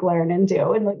to like learn and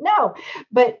do. And like, no.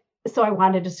 But so I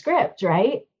wanted a script,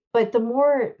 right? But the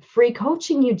more free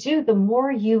coaching you do, the more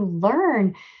you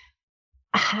learn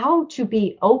how to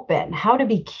be open, how to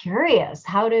be curious,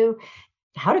 how to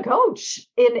coach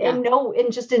Yeah. and know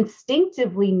and just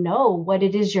instinctively know what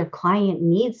it is your client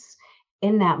needs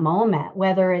in that moment,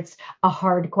 whether it's a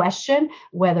hard question,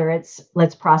 whether it's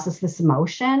let's process this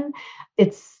emotion.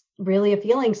 It's really a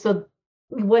feeling. So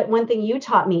what one thing you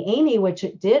taught me, Amy, which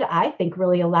it did, I think,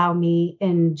 really allow me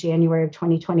in January of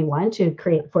 2021 to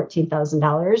create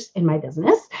 $14,000 in my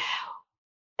business,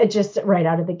 just right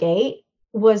out of the gate,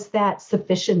 was that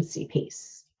sufficiency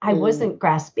piece. I Mm. wasn't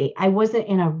grasping. I wasn't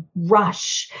in a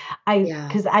rush. Yeah.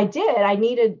 Because I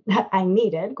needed, I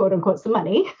needed, quote unquote, some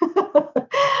money.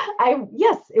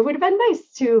 Yes, it would have been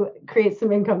nice to create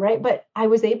some income, right? But I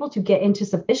was able to get into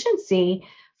sufficiency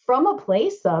from a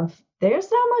place of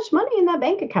there's not much money in that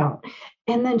bank account.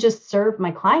 And then just serve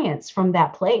my clients from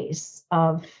that place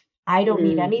of I don't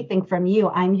need Mm. anything from you.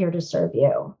 I'm here to serve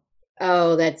you.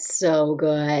 Oh, that's so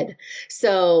good.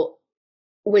 So,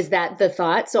 was that the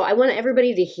thought? So, I want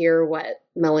everybody to hear what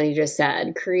Melanie just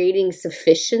said, creating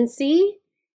sufficiency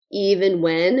even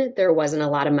when there wasn't a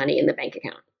lot of money in the bank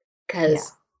account. Yeah.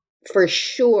 Because for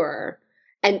sure,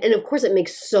 and of course, it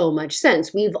makes so much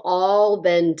sense. We've all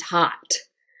been taught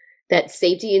that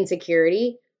safety and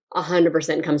security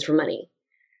 100% comes from money.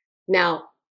 Now,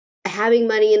 having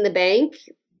money in the bank,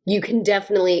 you can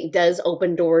definitely does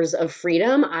open doors of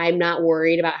freedom. I'm not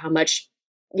worried about how much,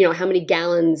 how many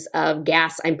gallons of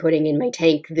gas I'm putting in my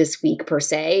tank this week per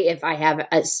se, if I have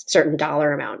a certain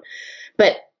dollar amount.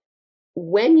 But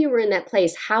when you were in that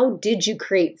place, how did you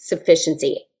create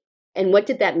sufficiency? And what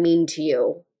did that mean to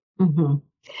you? Mhm.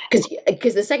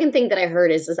 Because the second thing that I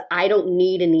heard is I don't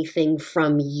need anything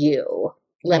from you.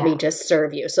 Let me Yeah. just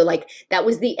serve you. So like that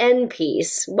was the end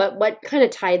piece. What kind of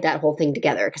tied that whole thing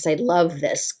together? Because I love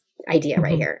this idea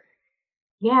right Mhm. here.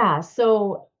 Yeah.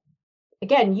 So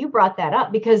again, you brought that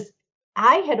up because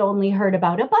I had only heard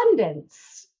about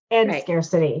abundance and Right.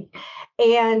 scarcity.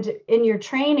 And in your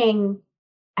training,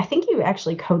 I think you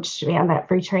actually coached me on that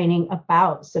free training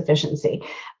about sufficiency,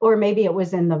 or maybe it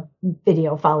was in the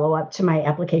video follow up to my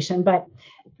application, but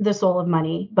the Soul of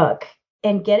Money book.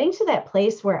 And getting to that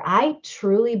place where I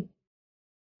truly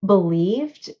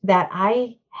believed that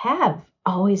I have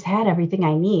always had everything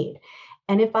I need.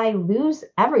 And if I lose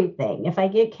everything, if I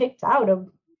get kicked out of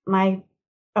my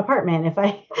apartment, if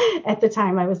I, at the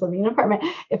time I was living in an apartment,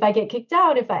 if I get kicked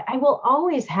out, I will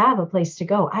always have a place to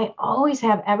go. I always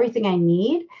have everything I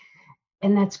need.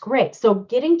 And that's great. So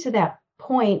getting to that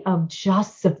point of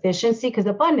just sufficiency, because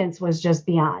abundance was just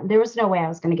beyond, there was no way I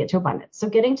was going to get to abundance. So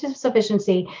getting to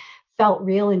sufficiency felt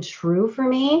real and true for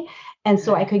me. And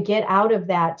so I could get out of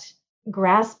that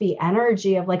graspy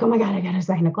energy of like, oh my God, I got to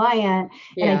sign a client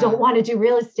and I don't Yeah. want to do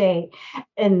real estate.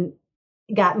 And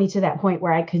got me to that point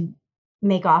where I could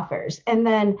make offers. And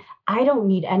then I don't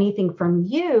need anything from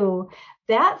you.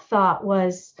 That thought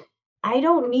was, I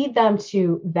don't need them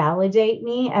to validate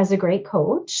me as a great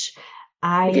coach.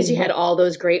 Because you had all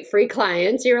those great free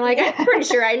clients. You were like, I'm pretty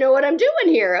sure I know what I'm doing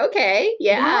here. Okay.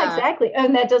 Yeah, Yeah. exactly.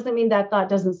 And that doesn't mean that thought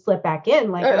doesn't slip back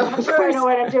in. Like, I'm not sure I know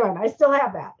what I'm doing. I still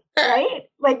have that. Right?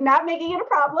 Like not making it a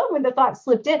problem when the thought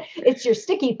slipped in. It's your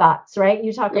sticky thoughts, right?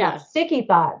 You talk about sticky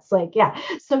thoughts. Like, yeah.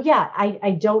 So yeah,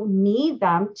 I don't need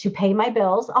them to pay my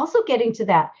bills. Also getting to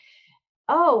that.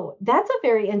 Oh, that's a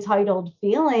very entitled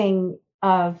feeling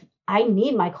of I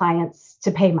need my clients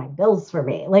to pay my bills for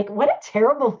me. Like what a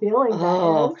terrible feeling that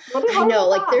is. What a I know. horrible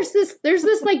Like thought. there's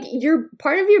this like your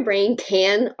part of your brain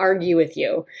can argue with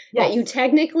you that you Yes.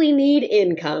 technically need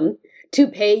income to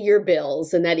pay your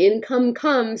bills, and that income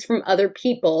comes from other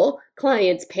people,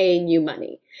 clients paying you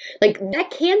money. Like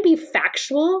that can be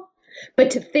factual, but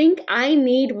to think I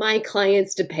need my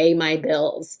clients to pay my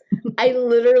bills, I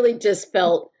literally just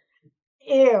felt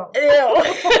Ew. ew.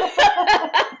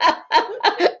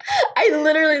 I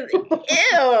literally,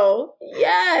 ew,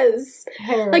 yes.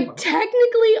 Like, Terrible.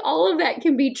 technically, all of that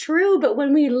can be true, but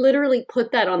when we literally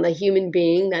put that on the human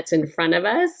being that's in front of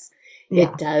us, Yeah.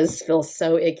 it does feel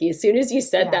so icky. As soon as you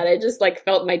said that, I just like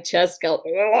felt my chest go,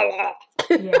 Yeah.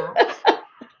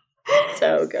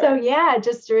 so good. So, yeah,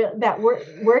 just that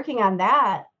working on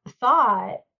that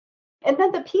thought. And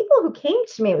then the people who came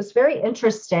to me, it was very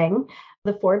interesting.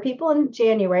 The 4 people in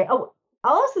January. Oh,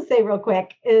 I'll also say real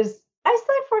quick is I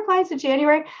signed 4 clients in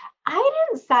January. I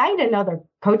didn't sign another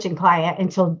coaching client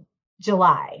until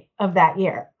July of that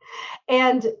year.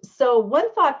 And so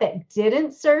one thought that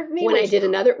didn't serve me When I did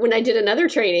another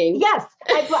training. Yes,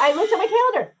 I looked at my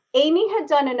calendar. Amy had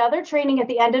done another training at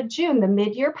the end of June, the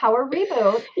mid-year power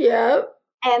reboot. Yeah.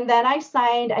 And then I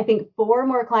signed, I think, 4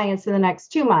 more clients in the next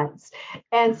 2 months.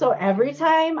 And so every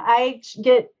time I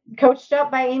get coached up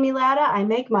by Amy Latta, I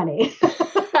make money.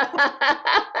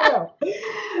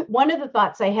 One of the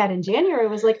thoughts I had in January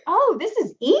was like, oh, this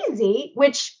is easy,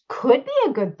 which could be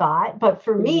a good thought. But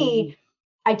for me,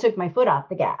 I took my foot off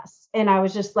the gas and I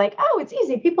was just like, oh, it's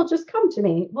easy. People just come to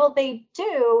me. Well, they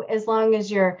do as long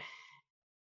as you're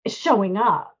showing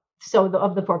up. So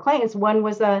of the 4 clients, one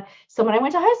was someone I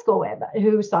went to high school with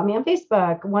who saw me on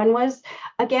Facebook. One was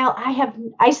a gal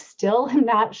I still am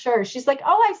not sure. She's like,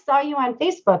 oh, I saw you on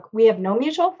Facebook. We have no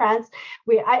mutual friends.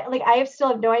 I still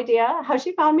have no idea how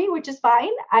she found me, which is fine.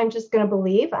 I'm just going to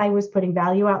believe I was putting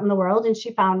value out in the world and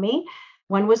she found me.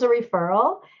 One was a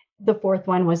referral. The 4th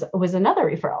one was another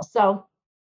referral. So,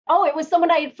 oh, it was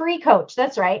someone I had free coach.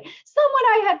 That's right. Someone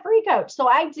I had free coach. So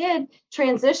I did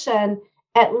transition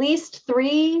at least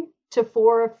 3 to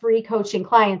 4 free coaching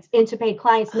clients into paid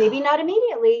clients, maybe not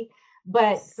immediately,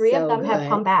 but 3 of them have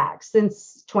come back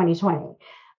since 2020.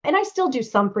 And I still do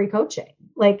some free coaching.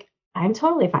 Like I'm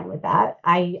totally fine with that.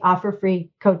 I offer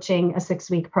free coaching, a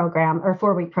 6-week program or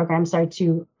 4-week program,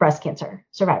 to breast cancer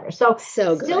survivors. So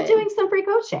still doing some free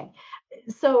coaching.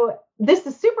 So this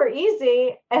is super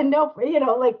easy and no,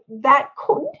 like that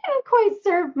didn't quite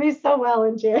serve me so well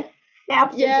in January.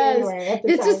 January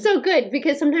this is so good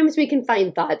because sometimes we can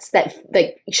find thoughts that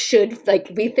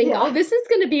we think, oh, this is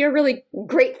going to be a really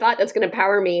great thought that's going to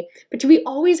power me. But do we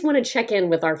always want to check in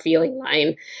with our feeling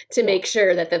line to make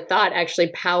sure that the thought actually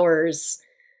powers,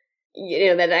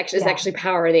 is actually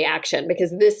power the action?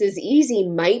 Because this is easy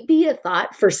might be a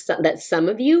thought that some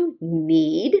of you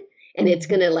need. And it's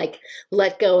going to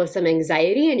let go of some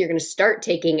anxiety and you're going to start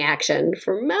taking action.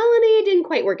 For Melanie, it didn't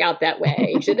quite work out that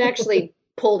way. You should actually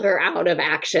pulled her out of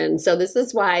action. So this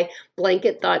is why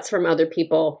blanket thoughts from other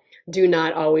people do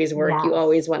not always work. Yes. You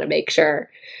always want to make sure.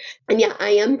 And yeah,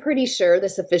 I am pretty sure the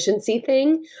sufficiency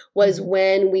thing was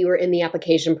when we were in the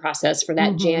application process for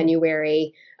that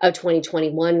January of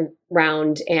 2021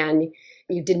 round and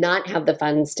you did not have the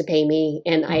funds to pay me.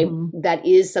 And that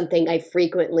is something I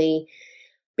frequently,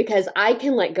 because I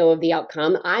can let go of the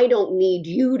outcome. I don't need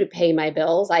you to pay my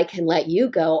bills. I can let you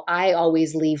go. I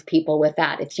always leave people with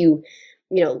that. If you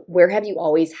where have you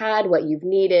always had what you've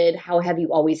needed? How have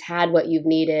you always had what you've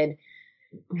needed?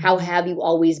 How have you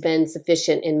always been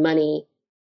sufficient in money?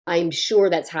 I'm sure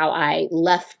that's how I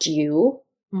left you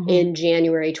in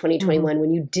January 2021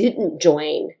 when you didn't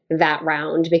join that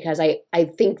round, because I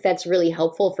think that's really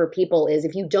helpful for people is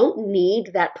if you don't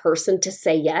need that person to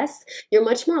say yes, you're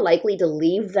much more likely to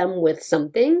leave them with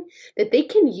something that they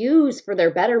can use for their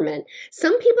betterment.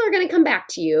 Some people are going to come back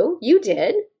to you. You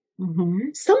did.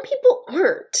 Some people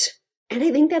aren't. And I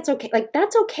think that's okay. Like,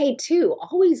 that's okay too.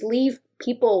 Always leave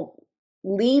people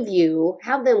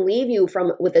have them leave you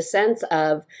from with a sense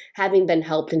of having been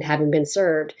helped and having been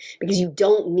served, because you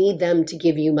don't need them to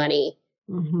give you money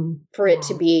for it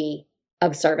to be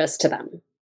of service to them.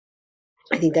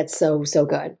 I think that's so, so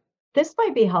good. This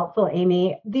might be helpful,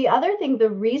 Amy. The other thing,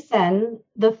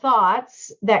 the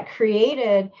thoughts that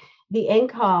created the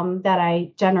income that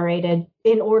I generated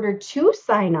in order to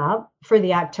sign up for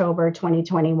the October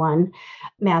 2021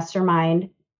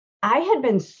 mastermind, I had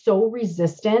been so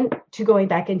resistant to going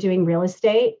back and doing real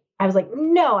estate. I was like,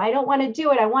 no, I don't want to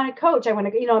do it. I want to coach. I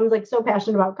want to, I'm like so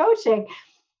passionate about coaching.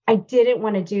 I didn't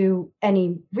want to do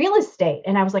any real estate.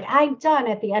 And I was like, I'm done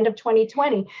at the end of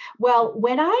 2020. Well,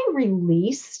 when I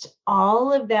released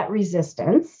all of that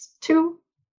resistance to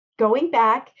going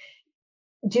back,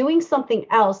 doing something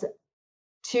else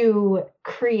to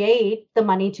create the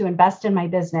money to invest in my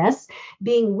business,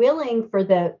 being willing for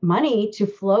the money to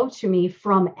flow to me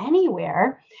from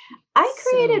anywhere, I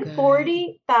created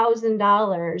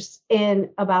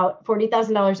 $40,000 about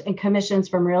 $40,000 in commissions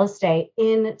from real estate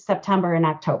in September and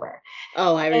October.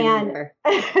 Oh, I remember.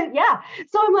 Yeah.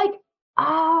 So I'm like,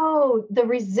 oh, the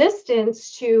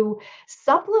resistance to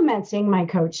supplementing my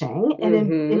coaching and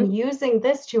in using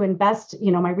this to invest,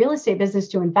 my real estate business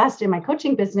to invest in my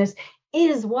coaching business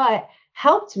is what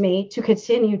helped me to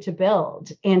continue to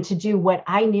build and to do what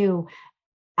I knew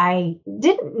I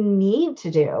didn't need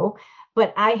to do,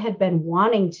 but I had been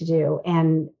wanting to do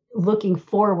and looking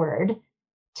forward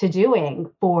to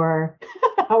doing for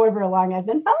however long I've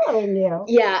been following you.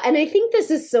 Yeah. And I think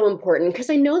this is so important because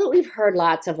I know that we've heard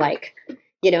lots of like,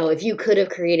 if you could have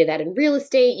created that in real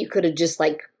estate, you could have just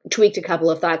like tweaked a couple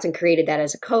of thoughts and created that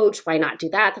as a coach. Why not do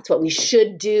that? That's what we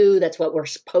should do. That's what we're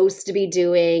supposed to be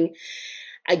doing.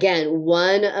 Again,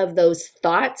 one of those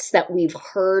thoughts that we've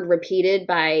heard repeated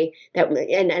by that,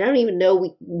 and I don't even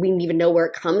know we even know where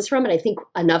it comes from, and I think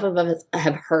enough of us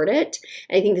have heard it.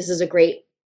 And I think this is a great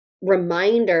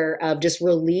reminder of just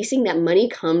releasing that money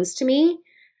comes to me,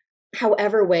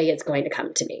 however way it's going to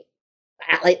come to me.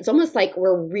 It's almost like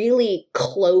we're really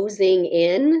closing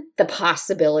in the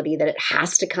possibility that it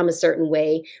has to come a certain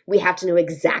way. We have to know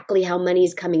exactly how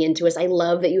money's coming into us. I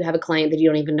love that you have a client that you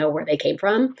don't even know where they came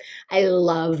from. I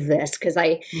love this because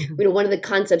one of the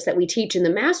concepts that we teach in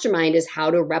the mastermind is how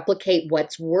to replicate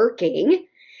what's working.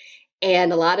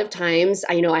 And a lot of times,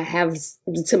 I have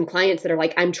some clients that are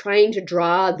like, I'm trying to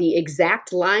draw the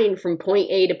exact line from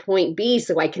point A to point B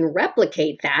so I can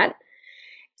replicate that.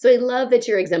 So I love that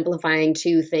you're exemplifying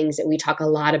two things that we talk a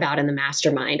lot about in the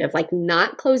mastermind of like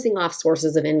not closing off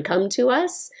sources of income to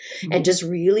us and just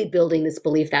really building this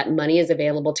belief that money is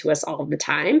available to us all the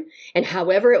time. And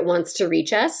however it wants to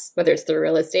reach us, whether it's through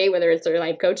real estate, whether it's through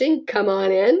life coaching, come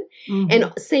on in.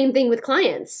 And same thing with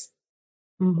clients.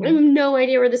 I have no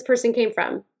idea where this person came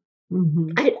from.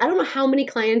 I don't know how many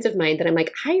clients of mine that I'm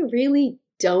like, I really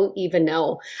don't even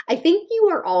know. I think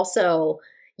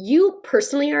you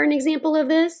personally are an example of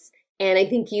this. And I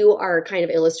think you are kind of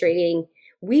illustrating,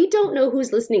 we don't know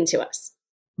who's listening to us.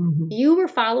 You were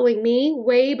following me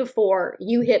way before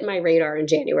you hit my radar in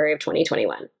January of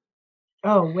 2021.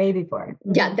 Oh, way before.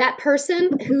 Yeah, that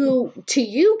person who to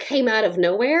you came out of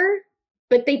nowhere,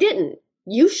 but they didn't.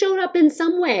 You showed up in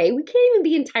some way. We can't even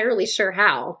be entirely sure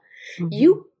how.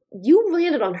 You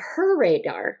landed on her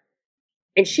radar.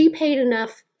 And she paid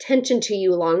enough attention to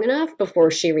you long enough before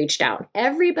she reached out.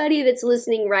 Everybody that's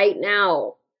listening right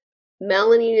now,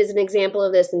 Melanie is an example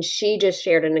of this, and she just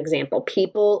shared an example.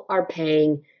 People are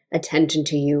paying attention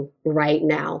to you right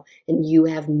now, and you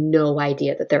have no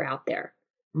idea that they're out there.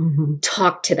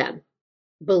 Talk to them.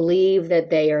 Believe that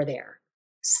they are there.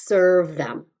 Serve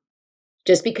them.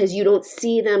 Just because you don't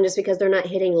see them, just because they're not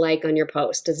hitting like on your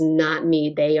post, does not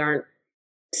mean they aren't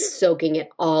soaking it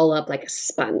all up like a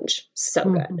sponge. So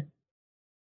good.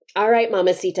 All right,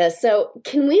 Mamacita. So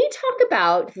can we talk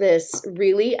about this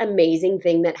really amazing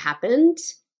thing that happened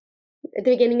at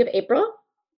the beginning of April?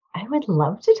 I would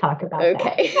love to talk about that.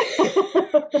 Okay.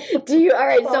 All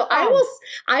right. So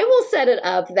I will set it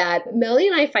up that Melanie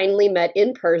and I finally met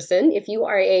in person. If you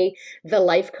are the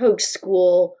Life Coach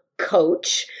School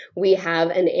coach, we have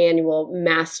an annual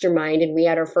mastermind, and we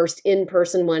had our first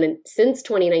in-person one since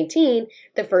 2019,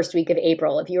 the first week of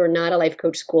April. If you are not a Life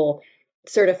Coach School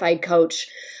certified coach,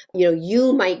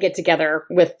 you might get together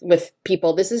with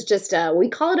people. This is just we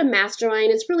call it a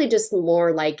mastermind. It's really just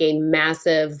more like a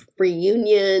massive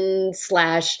reunion /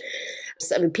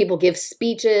 I mean, people give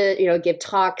speeches, give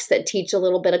talks that teach a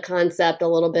little bit of concept, a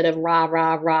little bit of rah,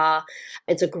 rah, rah.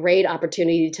 It's a great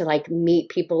opportunity to like meet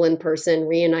people in person,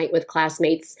 reunite with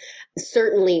classmates.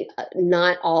 Certainly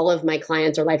not all of my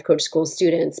clients are life coach school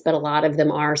students, but a lot of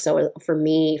them are. So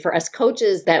for us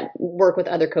coaches that work with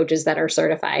other coaches that are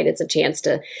certified, it's a chance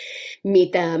to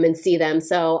meet them and see them.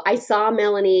 So I saw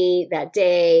Melanie that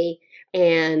day,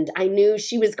 and I knew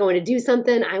she was going to do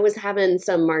something. I was having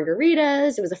some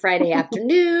margaritas. It was a Friday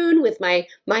afternoon with my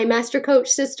Master Coach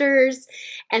sisters.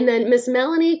 And then Miss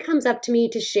Melanie comes up to me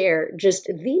to share just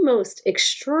the most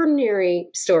extraordinary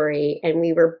story. And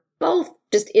we were both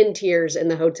just in tears in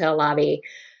the hotel lobby.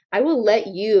 I will let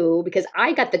you, because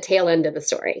I got the tail end of the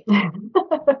story.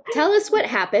 Tell us what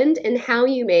happened and how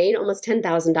you made almost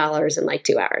 $10,000 in like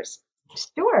 2 hours.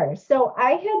 Sure. So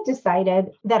I had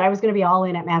decided that I was going to be all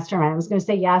in at Mastermind. I was going to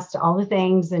say yes to all the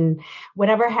things, and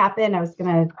whatever happened, I was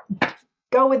going to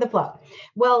go with the flow.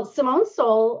 Well, Simone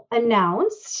Soul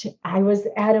announced, I was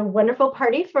at a wonderful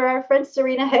party for our friend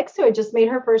Serena Hicks, who had just made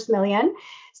her first million.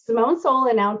 Simone Soul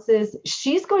announces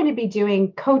she's going to be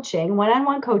doing coaching,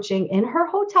 one-on-one coaching in her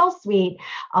hotel suite.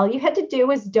 All you had to do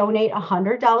was donate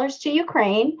 $100 to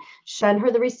Ukraine, send her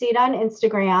the receipt on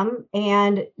Instagram,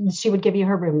 and she would give you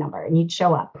her room number and you'd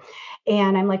show up.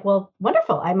 And I'm like, well,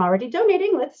 wonderful. I'm already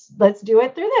donating. Let's do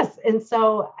it through this. And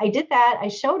so I did that. I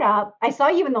showed up. I saw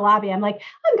you in the lobby. I'm like,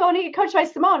 I'm going to get coached by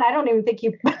Simone. I don't even think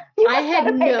you I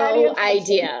had no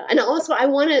idea. And also I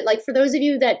want to, like, for those of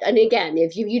you that, and again,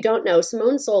 if you don't know,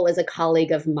 Simone Soul is a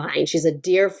colleague of mine. She's a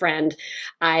dear friend.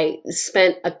 I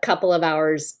spent a couple of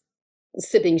hours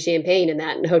sipping champagne in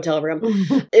that hotel room.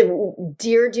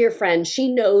 Dear friend, she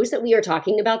knows that we are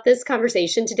talking about this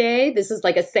conversation today. This is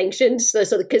like a sanctioned,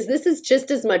 so because this is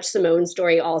just as much Simone's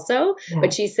story also. Yeah.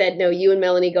 But she said, no, you and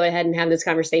Melanie go ahead and have this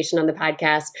conversation on the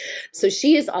podcast. So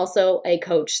she is also a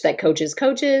coach that coaches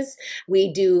coaches.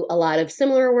 We do a lot of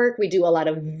similar work. We do a lot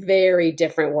of very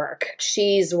different work.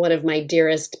 She's one of my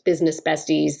dearest business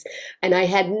besties. And I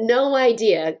had no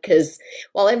idea, because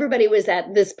while everybody was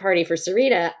at this party for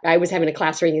Serena, I was having a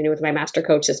class reunion with my Master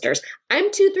Coach sisters.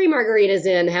 I'm 2-3 margaritas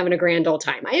in, having a grand old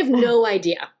time. I have no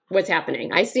idea what's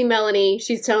happening. I see Melanie.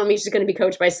 She's telling me she's going to be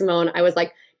coached by Simone. I was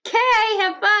like, "Okay,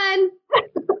 have fun.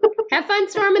 Have fun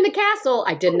storming the castle."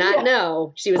 I did not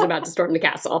know she was about to storm the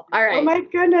castle. All right. Oh my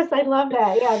goodness. I love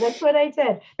that. Yeah, that's what I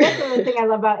did. That's the other thing I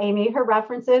love about Amy. Her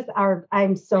references are,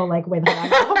 I'm so like with her.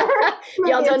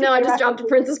 Y'all don't know, I just dropped a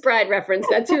Princess Bride reference.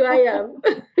 That's who I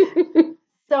am.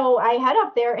 So I head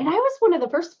up there, and I was one of the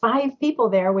first 5 people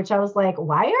there, which I was like,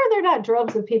 why are there not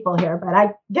droves of people here? But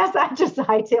I guess I just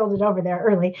hightailed it over there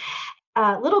early.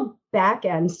 Little back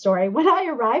end story. When I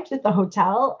arrived at the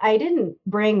hotel, I didn't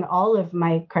bring all of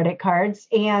my credit cards,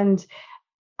 and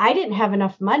I didn't have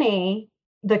enough money,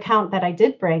 the count that I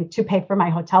did bring, to pay for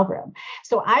my hotel room.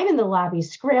 So I'm in the lobby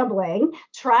scrambling,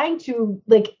 trying to,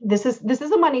 like, this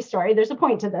is a money story. There's a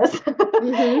point to this.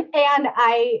 Mm-hmm. And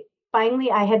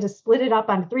Finally, I had to split it up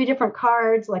on 3 different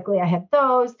cards. Luckily, I had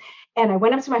those. And I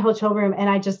went up to my hotel room and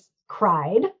I just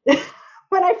cried.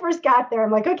 When I first got there,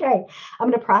 I'm like, okay, I'm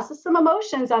going to process some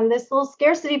emotions on this little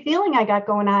scarcity feeling I got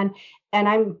going on. And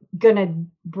I'm going to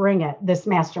bring it, this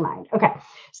mastermind. Okay.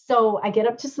 So I get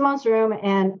up to Simone's room,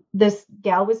 and this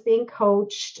gal was being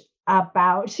coached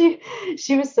about, she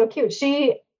was so cute.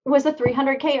 She was a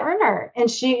 300K earner, and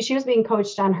she was being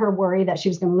coached on her worry that she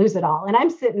was going to lose it all. And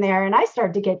I'm sitting there and I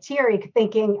started to get teary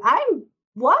thinking, I'm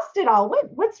lost it all.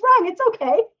 What's wrong? It's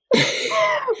okay.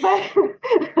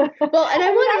 Well, and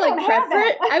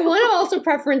I want to also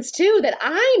preference too, that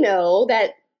I know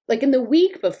that, like, in the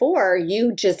week before,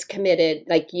 you just committed,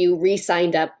 like, you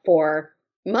re-signed up for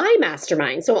my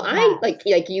mastermind. So I like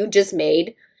you just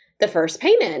made the first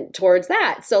payment towards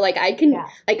that. So like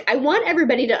I want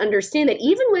everybody to understand that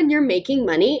even when you're making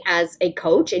money as a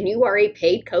coach and you are a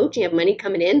paid coach, you have money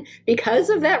coming in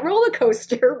because of that roller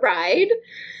coaster ride,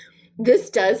 this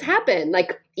does happen.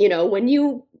 Like, when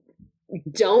you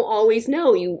don't always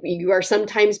know, you are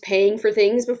sometimes paying for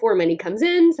things before money comes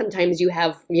in. Sometimes you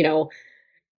have,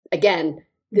 again,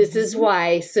 this is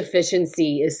why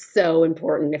sufficiency is so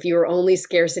important. If you are only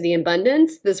scarcity and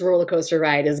abundance, this roller coaster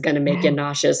ride is going to make you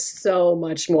nauseous so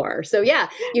much more. So yeah,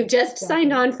 you've just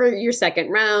signed on for your second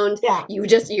round. Yeah.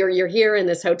 You're here in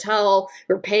this hotel.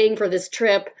 You're paying for this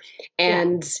trip.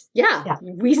 And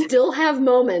we still have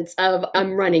moments of,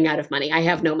 I'm running out of money. I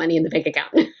have no money in the bank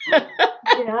account.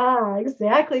 Yeah,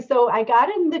 exactly. So I got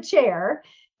in the chair.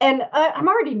 And I'm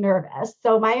already nervous.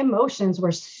 So my emotions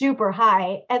were super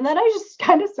high. And then I just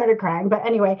kind of started crying. But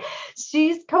anyway,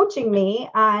 she's coaching me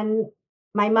on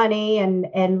my money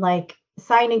and like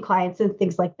signing clients and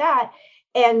things like that.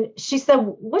 And she said,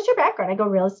 what's your background? I go,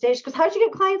 real estate. She goes, how'd you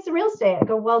get clients in real estate? I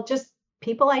go, well, just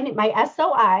people I need. My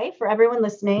SOI, for everyone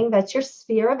listening, that's your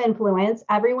sphere of influence.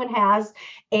 Everyone has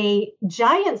a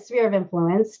giant sphere of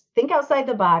influence. Think outside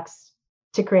the box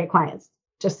to create clients.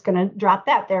 Just going to drop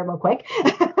that there real quick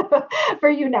for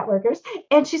you networkers.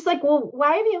 And she's like, well,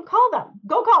 why have you called them?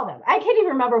 Go call them. I can't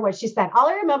even remember what she said. All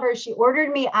I remember is she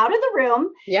ordered me out of the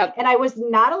room. Yep. And I was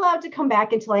not allowed to come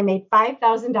back until I made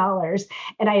 $5,000.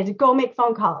 And I had to go make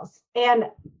phone calls. And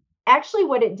actually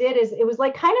what it did is it was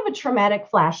like kind of a traumatic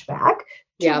flashback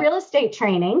to real estate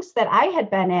trainings that I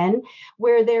had been in,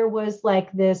 where there was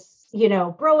like this,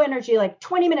 bro energy, like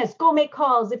 20 minutes, go make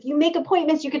calls. If you make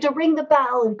appointments, you get to ring the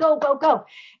bell and go, go, go.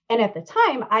 And at the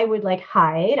time I would like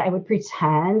hide, I would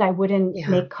pretend, I wouldn't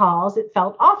make calls. It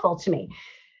felt awful to me.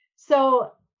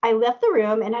 So I left the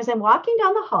room, and as I'm walking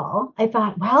down the hall, I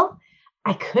thought, well,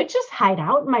 I could just hide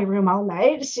out in my room all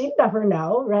night. She'd never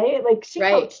know, right? Like she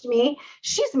coached me.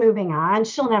 She's moving on.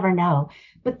 She'll never know.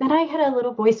 But then I had a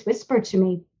little voice whisper to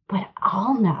me, but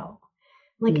I'll know.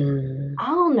 Like,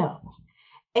 I'll know.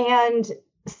 And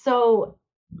so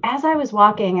as I was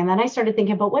walking, and then I started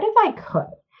thinking, but what if I could?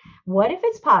 What if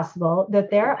it's possible that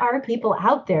there are people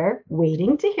out there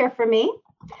waiting to hear from me?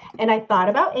 And I thought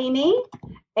about Amy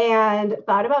and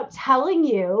thought about telling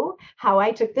you how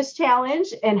I took this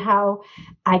challenge and how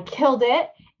I killed it.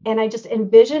 And I just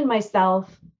envisioned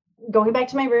myself going back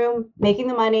to my room, making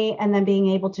the money, and then being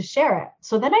able to share it.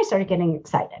 So then I started getting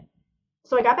excited.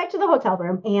 So I got back to the hotel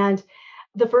room, and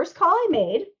the first call I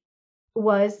made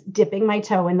was dipping my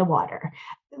toe in the water.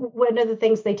 One of the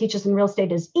things they teach us in real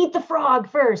estate is eat the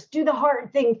frog first, do the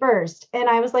hard thing first. And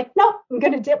I was like, nope, I'm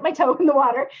going to dip my toe in the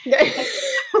water.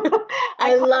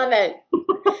 I love it.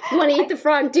 You want to eat the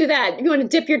frog? Do that. You want to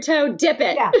dip your toe? Dip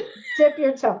it. Yeah, dip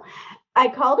your toe. I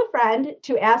called a friend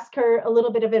to ask her a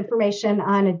little bit of information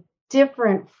on a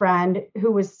different friend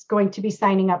who was going to be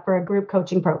signing up for a group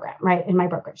coaching program, right, in my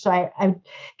brokerage. So I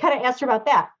kind of asked her about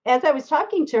that. As I was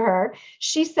talking to her,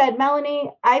 she said, Melanie,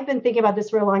 I've been thinking about this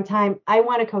for a long time. I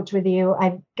want to coach with you.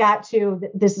 I've got to.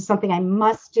 This is something I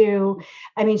must do.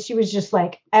 I mean, she was just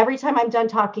like, every time I'm done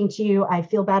talking to you, I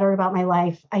feel better about my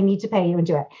life. I need to pay you and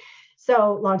do it.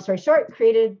 So long story short,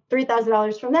 created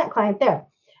 $3,000 from that client there.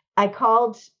 I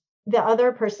called the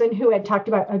other person who had talked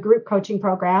about a group coaching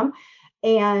program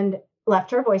and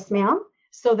left her a voicemail.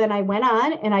 So then I went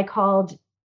on and I called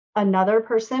another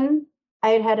person I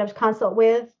had a consult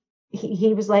with.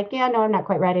 He was like, yeah, no, I'm not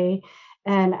quite ready.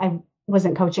 And I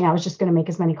wasn't coaching. I was just going to make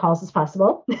as many calls as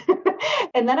possible.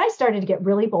 And then I started to get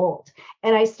really bold.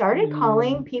 And I started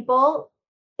calling people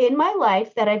in my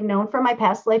life that I've known from my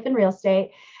past life in real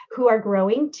estate who are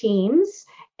growing teams.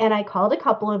 And I called a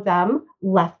couple of them,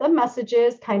 left them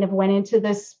messages, kind of went into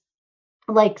this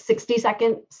like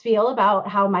 60-second spiel about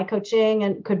how my coaching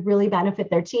and could really benefit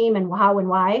their team and how and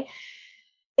why.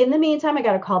 In the meantime, I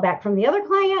got a call back from the other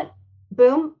client.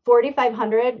 Boom,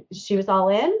 4,500. She was all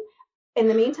in. In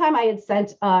the meantime, I had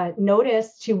sent a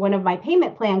notice to one of my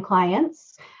payment plan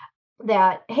clients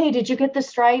that, hey, did you get the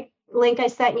Stripe link I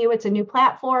sent you? It's a new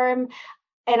platform.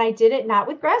 And I did it not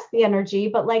with grasp the energy,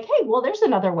 but like, hey, well, there's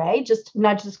another way. Just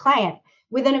nudge this client.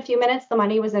 Within a few minutes, the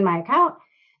money was in my account.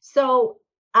 So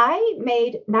I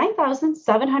made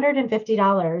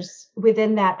 $9,750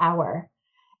 within that hour.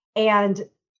 And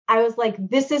I was like,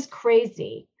 this is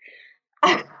crazy.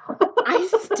 I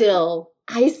still,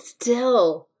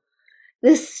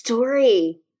 this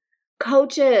story,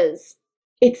 coaches,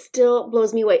 it still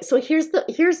blows me away. So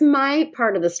here's my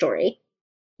part of the story.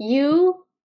 You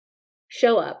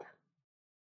show up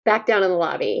back down in the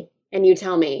lobby and you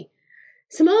tell me,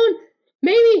 Simone,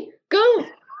 maybe go.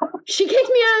 She kicked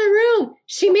me out of the room.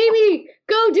 She made me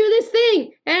go do this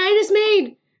thing. And I just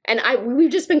made, and we've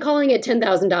just been calling it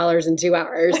 $10,000 in 2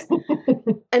 hours.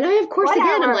 And I, of course,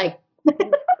 I'm like,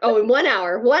 oh, in 1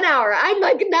 hour, I'm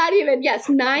like, not even, yes,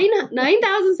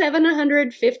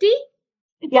 9,750.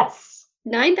 Yes.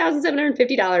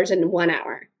 $9,750 in 1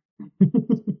 hour.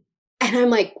 And I'm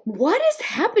like, what is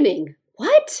happening?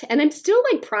 What? And I'm still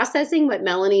like processing what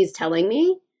Melanie's telling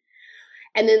me.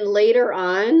 And then later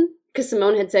on, because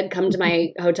Simone had said, come to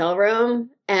my hotel room.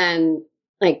 And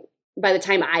like, by the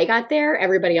time I got there,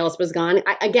 everybody else was gone.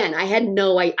 I had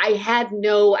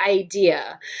no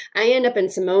idea. I end up in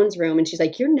Simone's room and she's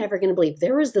like, you're never going to believe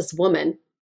there was this woman.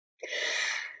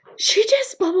 She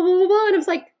just blah, blah, blah, blah, blah. And I was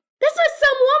like, that's not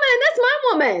some woman. That's my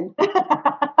woman. I'm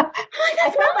like,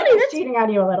 that's Melanie. That's cheating on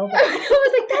you a little bit. I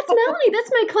was like, that's Melanie. That's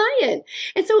my client.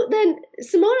 And so then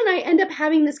Simone and I end up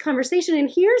having this conversation. And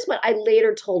here's what I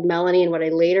later told Melanie and what I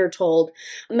later told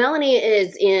Melanie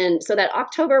is so that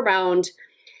October round,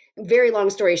 very long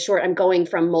story short, I'm going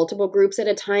from multiple groups at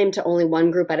a time to only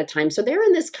one group at a time. So they're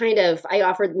in this kind of,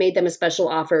 made them a special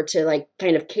offer to like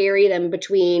kind of carry them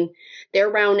between their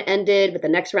round ended, but the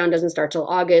next round doesn't start till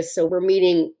August. So we're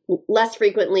meeting less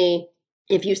frequently.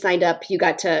 If you signed up, you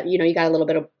got a little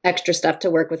bit of extra stuff to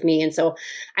work with me. And so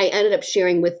I ended up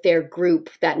sharing with their group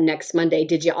that next Monday.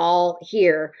 Did you all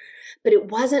hear? But it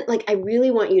wasn't like, I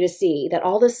really want you to see that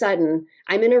all of a sudden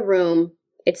I'm in a room,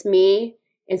 it's me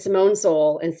and Simone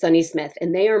Soul and Sunny Smith,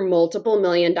 and they are multiple $1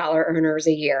 million earners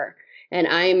a year. And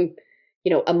I'm,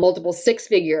 a multiple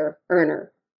 6-figure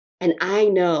earner. And I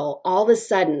know all of a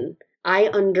sudden I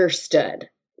understood,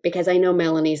 because I know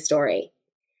Melanie's story.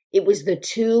 It was the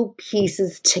two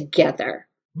pieces together.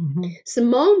 Mm-hmm.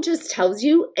 Simone just tells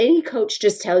you, any coach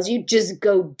just tells you, just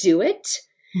go do it.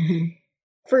 Mm-hmm.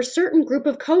 For a certain group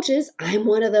of coaches, I'm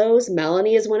one of those.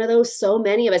 Melanie is one of those. So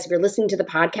many of us, if you're listening to the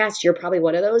podcast, you're probably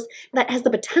one of those that has the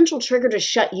potential trigger to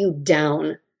shut you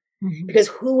down. Mm-hmm. Because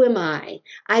who am I?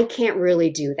 I can't really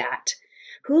do that.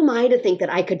 Who am I to think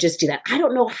that I could just do that? I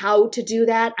don't know how to do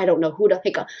that. I don't know who to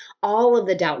pick up. All of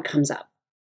the doubt comes up.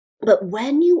 But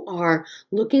when you are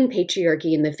looking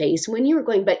patriarchy in the face, when you're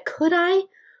going, but could I?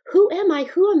 Who am I?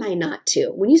 Who am I not to?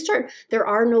 When you start, there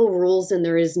are no rules and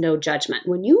there is no judgment.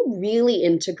 When you really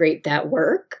integrate that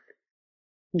work,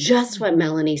 just what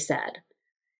Melanie said,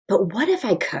 but what if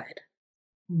I could?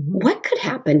 Mm-hmm. What could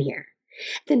happen here?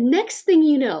 The next thing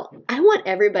you know, I want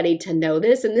everybody to know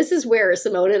this, and this is where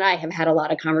Simone and I have had a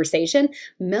lot of conversation.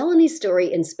 Melanie's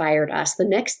story inspired us. The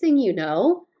next thing you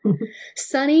know,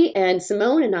 Sunny and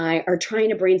Simone and I are trying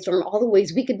to brainstorm all the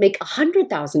ways we could make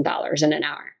 $100,000 in an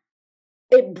hour.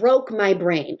 It broke my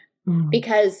brain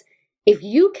because if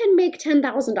you can make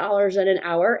 $10,000 in an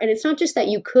hour, and it's not just that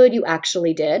you could, you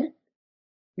actually did,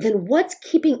 then what's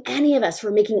keeping any of us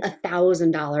from making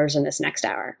 $1,000 in this next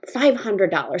hour?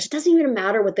 $500. It doesn't even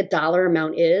matter what the dollar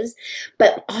amount is,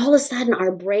 but all of a sudden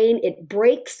our brain, it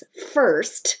breaks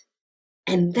first.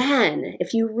 And then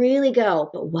if you really go,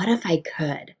 but what if I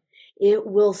could? It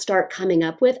will start coming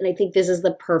up with, and I think this is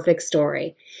the perfect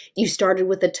story. You started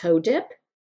with a toe dip,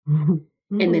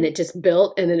 and then it just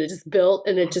built, and then it just built,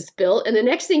 and it just built. And the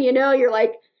next thing you know, you're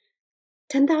like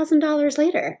 $10,000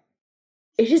 later.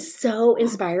 It is so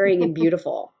inspiring and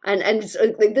beautiful. And it's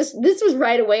like this was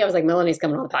right away. I was like, Melanie's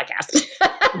coming on the podcast.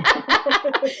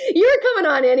 You were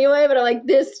coming on anyway, but I like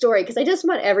this story because I just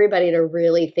want everybody to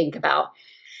really think about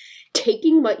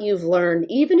taking what you've learned,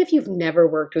 even if you've never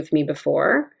worked with me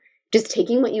before, just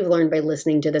taking what you've learned by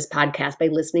listening to this podcast, by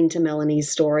listening to Melanie's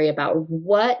story about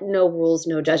what no rules,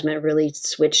 no judgment really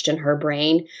switched in her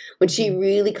brain when she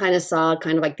really kind of saw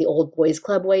kind of like the old boys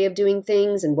club way of doing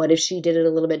things. And what if she did it a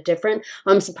little bit different?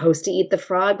 I'm supposed to eat the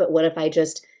frog, but what if I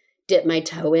just dip my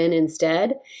toe in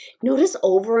instead? Notice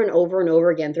over and over and over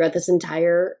again throughout this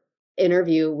entire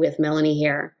interview with Melanie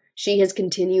here, she has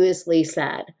continuously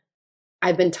said,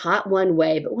 I've been taught one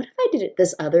way, but what if I did it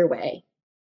this other way?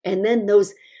 And then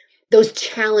those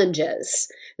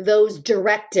challenges, those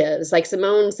directives, like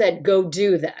Simone said, go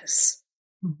do this.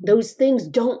 Mm-hmm. Those things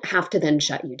don't have to then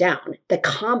shut you down. The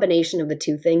combination of the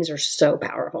two things are so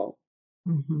powerful.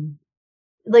 Mm-hmm.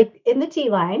 Like in the T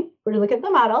line, we're looking at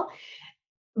the model.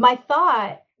 My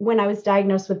thought when I was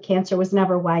diagnosed with cancer was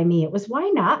never why me. It was why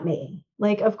not me?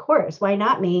 Like, of course, why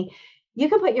not me? You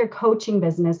can put your coaching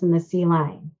business in the C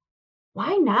line.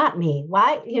 Why not me?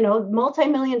 Why,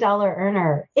 multi-million-dollar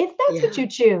earner, if that's what you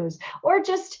choose, or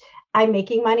just I'm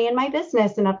making money in my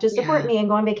business enough to support me and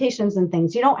go on vacations and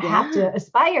things. You don't have to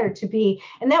aspire to be.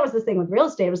 And that was the thing with real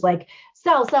estate. It was like,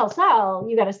 sell.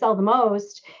 You got to sell the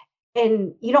most.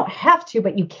 And you don't have to,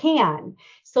 but you can.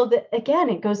 So that, again,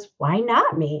 it goes, why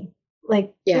not me?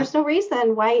 Like, there's no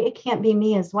reason why it can't be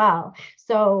me as well.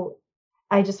 So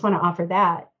I just want to offer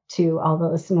that to all the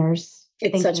listeners.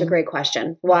 It's such a great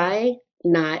question. Why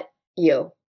not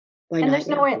you? Why and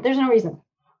not there's no reason.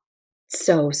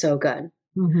 So good.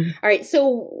 Mm-hmm. All right.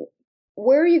 So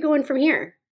where are you going from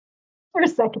here? For a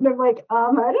second, I'm like,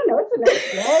 I don't know. It's the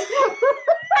next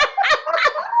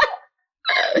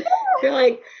day. You're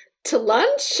like, to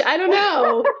lunch? I don't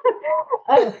know.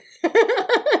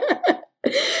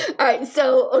 All right.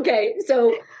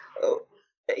 So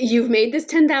you've made this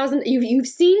 10,000. You've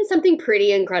seen something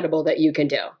pretty incredible that you can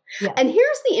do. Yes. And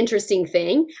here's the interesting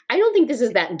thing. I don't think this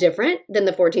is that different than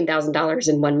the $14,000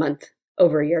 in 1 month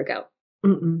over a year ago.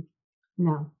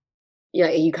 No. Yeah,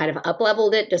 you kind of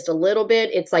up-leveled it just a little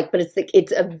bit. It's like, but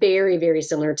it's a very, very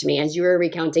similar to me. As you were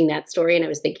recounting that story and I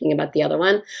was thinking about the other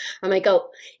one, I'm like, oh,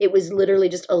 it was literally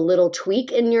just a little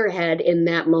tweak in your head in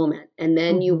that moment. And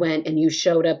then you went and you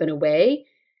showed up in a way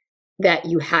that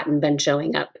you hadn't been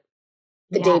showing up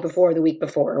the day before, the week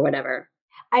before, or whatever.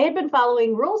 I had been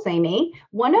following rules, Amy.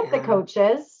 One of the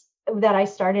coaches that I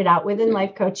started out with in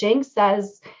life coaching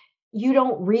says, you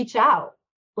don't reach out.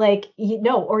 Like,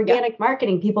 organic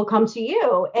marketing, people come to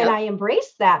you. And I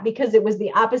embraced that because it was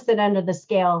the opposite end of the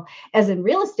scale, as in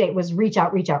real estate was reach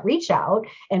out,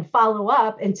 and follow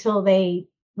up until they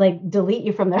like delete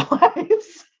you from their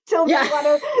lives. Till they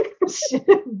want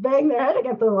to bang their head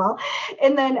against the wall.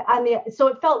 And then so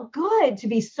it felt good to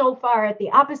be so far at the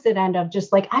opposite end of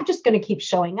just like, I'm just going to keep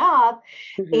showing up.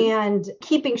 And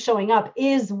keeping showing up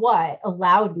is what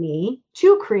allowed me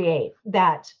to create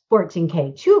that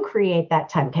 14K, to create that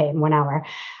 10K in 1 hour.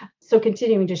 So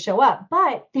continuing to show up,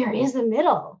 but there is a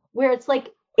middle where it's like,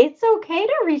 it's okay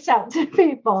to reach out to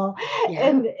people.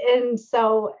 And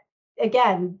so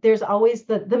again, there's always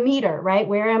the meter, right?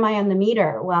 Where am I on the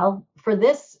meter? Well, for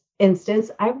this instance,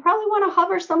 I probably want to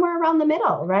hover somewhere around the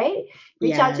middle, right?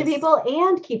 Reach out to people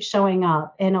and keep showing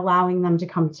up and allowing them to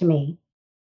come to me.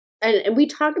 And we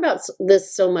talk about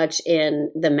this so much in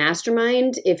the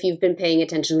mastermind. If you've been paying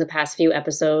attention to the past few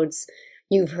episodes,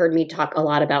 you've heard me talk a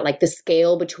lot about like the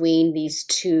scale between these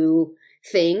two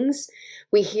things.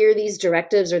 We hear these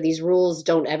directives or these rules,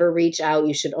 don't ever reach out.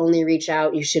 You should only reach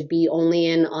out. You should be only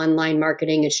in online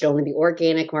marketing. It should only be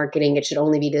organic marketing. It should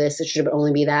only be this. It should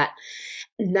only be that.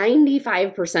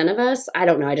 95% of us, I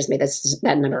don't know, I just made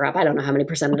that number up. I don't know how many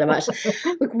percent of us,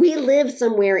 like we live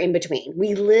somewhere in between.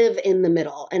 We live in the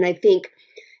middle. And I think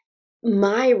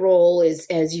my role is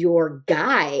as your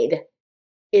guide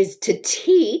is to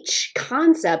teach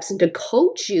concepts and to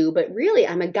coach you, but really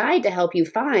I'm a guide to help you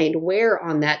find where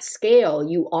on that scale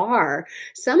you are.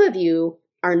 Some of you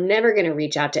are never going to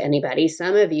reach out to anybody.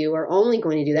 Some of you are only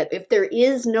going to do that if there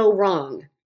is no wrong.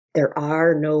 There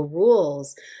are no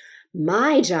rules.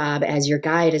 My job as your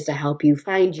guide is to help you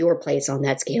find your place on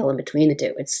that scale in between the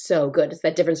two. It's so good. It's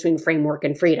that difference between framework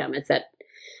and freedom. It's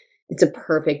a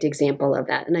perfect example of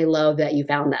that. And I love that you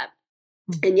found that.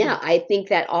 And I think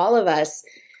that all of us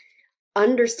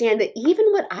understand that even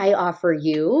what I offer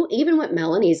you, even what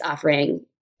Melanie's offering,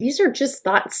 these are just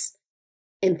thoughts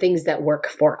and things that work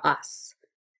for us.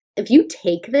 If you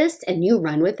take this and you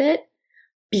run with it,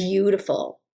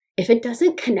 beautiful. If it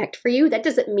doesn't connect for you, that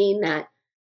doesn't mean that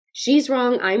she's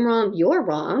wrong, I'm wrong, you're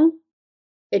wrong.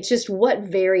 It's just what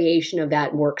variation of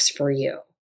that works for you.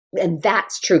 And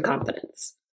that's true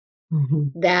confidence.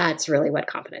 That's really what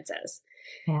confidence is.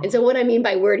 And so what I mean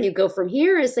by where do you go from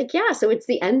here is like, so it's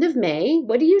the end of May.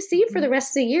 What do you see for the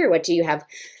rest of the year? What do you have,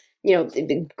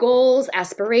 goals,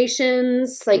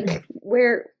 aspirations? Like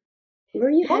where are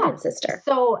you headed, sister?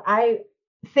 So I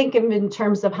think in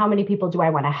terms of how many people do I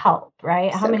want to help,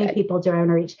 right? How many people do I want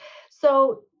to reach?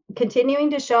 So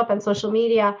continuing to show up on social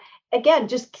media, again,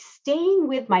 just staying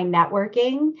with my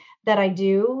networking that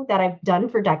I've done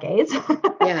for decades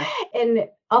and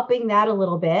upping that a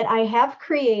little bit. I have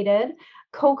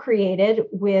co-created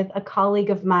with a colleague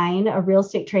of mine, a real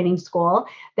estate training school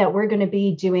that we're going to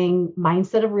be doing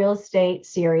Mindset of Real Estate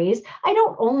series. I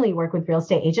don't only work with real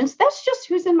estate agents. That's just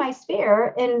who's in my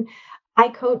sphere. And I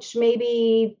coach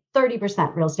maybe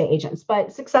 30% real estate agents,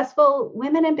 but successful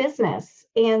women in business.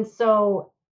 And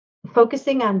so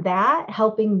focusing on that,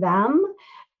 helping them,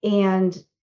 and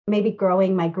maybe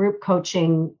growing my group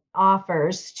coaching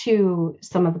offers to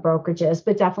some of the brokerages,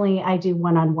 but definitely I do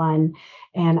one-on-one.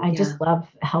 And I just love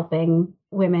helping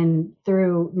women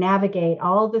through navigate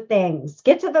all the things,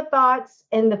 get to the thoughts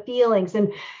and the feelings.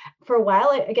 And for a while,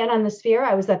 again, on the sphere,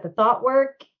 I was at the thought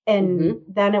work, and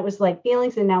then it was like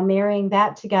feelings. And now marrying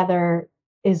that together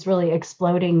is really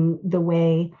exploding the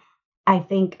way I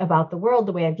think about the world,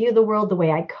 the way I view the world, the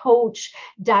way I coach,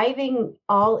 diving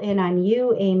all in on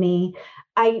you, Amy.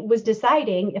 I was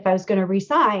deciding if I was going to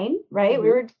resign, right? We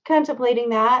were contemplating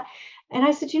that. And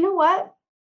I said, you know what?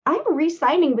 I'm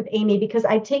re-signing with Amy because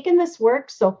I've taken this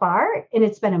work so far and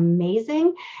it's been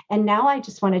amazing. And now I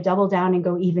just want to double down and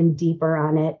go even deeper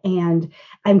on it. And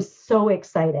I'm so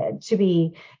excited to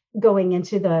be going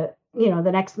into the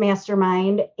next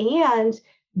mastermind, and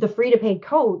the free to paid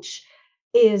coach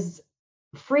is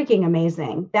freaking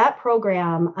amazing. That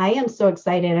program, I am so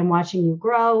excited. I'm watching you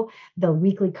grow, the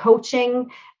weekly coaching.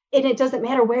 And it doesn't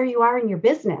matter where you are in your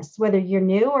business, whether you're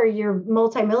new or you're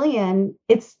multi-million,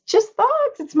 it's just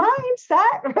thoughts, it's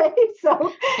mindset, right?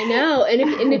 So I know.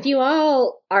 And if you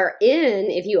all are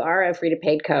if you are a free to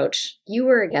paid coach, you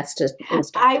were a guest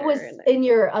instructor. I was in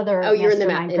your other. Oh, you're in the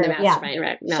mastermind,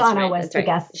 right? Shauna was the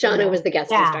guest. Shauna was the guest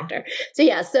instructor.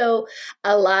 So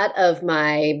a lot of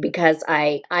because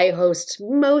I host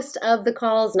most of the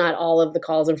calls, not all of the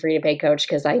calls in free to paid coach,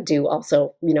 because I do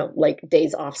also, like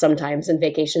days off sometimes and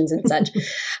vacations and such.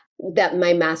 that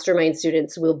my mastermind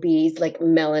students will be like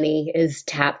Melanie is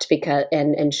tapped because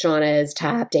and Shauna is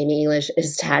tapped, Amy English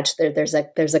is tapped. There's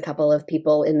a couple of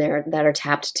people in there that are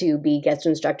tapped to be guest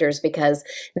instructors because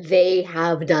they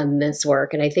have done this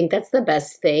work. And I think that's the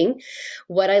best thing.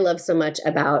 What I love so much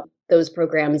about those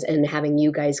programs and having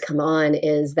you guys come on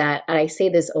is that, and I say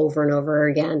this over and over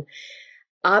again,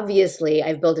 obviously,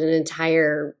 I've built an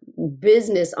entire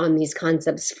business on these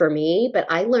concepts for me, but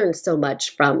I learned so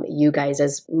much from you guys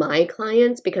as my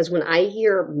clients because when I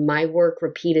hear my work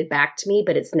repeated back to me,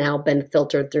 but it's now been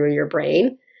filtered through your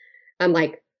brain, I'm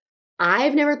like,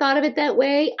 I've never thought of it that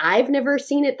way. I've never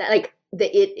seen it that like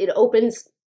it opens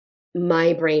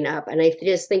my brain up. And I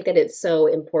just think that it's so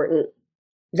important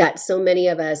that so many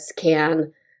of us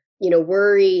can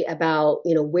worry about,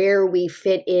 where we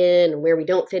fit in and where we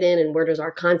don't fit in and where does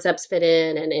our concepts fit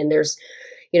in. And there's,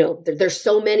 there's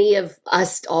so many of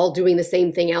us all doing the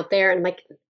same thing out there. And I'm like,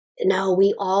 no,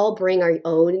 we all bring our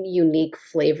own unique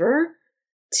flavor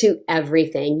to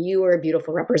everything. You are a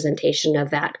beautiful representation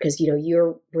of that because,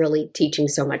 you're really teaching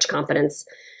so much confidence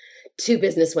to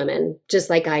business women, just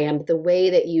like I am. The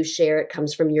way that you share it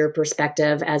comes from your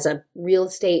perspective as a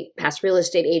past real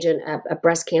estate agent, a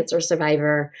breast cancer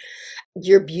survivor,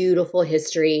 your beautiful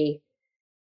history.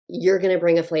 You're going to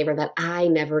bring a flavor that I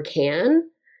never can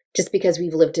just because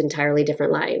we've lived entirely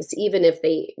different lives, even if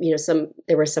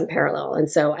there was some parallel. And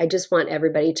so I just want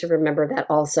everybody to remember that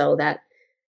also, that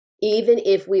even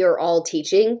if we are all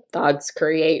teaching thoughts,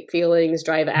 create feelings,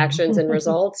 drive actions and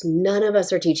results, none of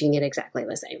us are teaching it exactly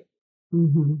the same.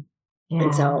 Mm-hmm. Yeah.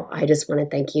 And so I just want to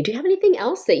thank you. Do you have anything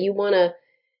else that you want to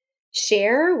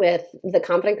share with the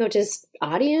Confident Coaches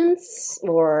audience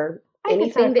or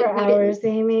anything that for hours,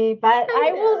 Amy, but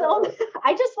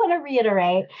I just want to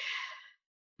reiterate,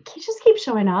 just keep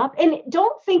showing up and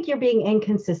don't think you're being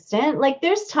inconsistent. Like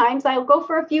there's times I'll go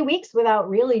for a few weeks without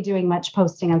really doing much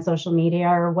posting on social media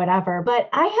or whatever, but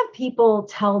I have people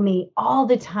tell me all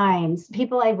the times,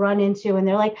 people I run into, and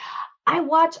they're like, I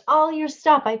watch all your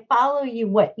stuff. I follow you.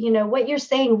 What you're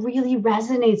saying really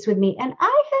resonates with me. And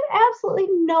I had absolutely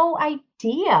no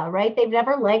idea, right? They've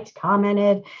never liked,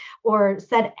 commented, or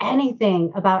said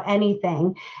anything about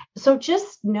anything. So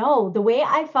just know the way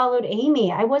I followed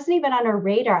Amy, I wasn't even on her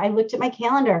radar. I looked at my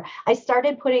calendar. I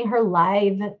started putting her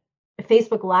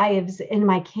Facebook lives in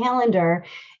my calendar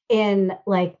in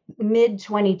like mid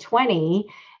 2020.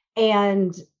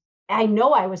 And I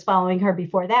know I was following her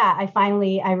before that.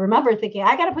 I remember thinking,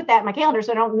 I got to put that in my calendar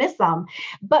so I don't miss them.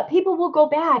 But people will go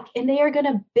back and they are going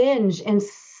to binge and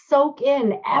soak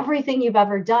in everything you've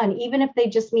ever done, even if they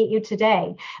just meet you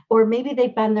today. Or maybe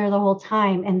they've been there the whole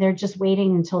time and they're just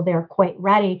waiting until they're quite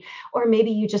ready. Or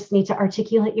maybe you just need to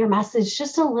articulate your message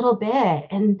just a little bit.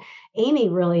 And Amy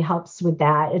really helps with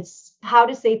that. It's how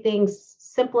to say things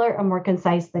simpler and more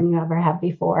concise than you ever have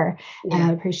before. Yeah. And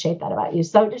I appreciate that about you.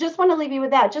 So I just want to leave you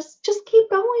with that. Just keep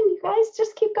going, you guys,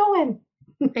 just keep going.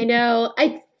 I know.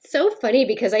 It's so funny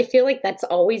because I feel like that's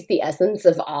always the essence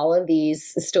of all of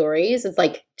these stories. It's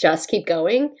like, just keep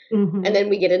going. Mm-hmm. And then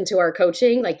we get into our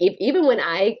coaching. Like even when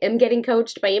I am getting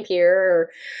coached by a peer or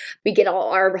we get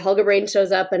our Helga brain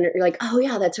shows up and you're like, oh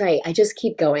yeah, that's right. I just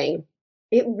keep going.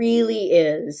 It really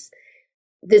is.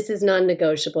 This is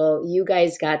non-negotiable. You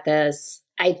guys got this.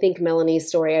 I think Melanie's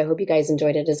story, I hope you guys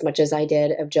enjoyed it as much as I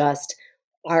did, of just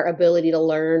our ability to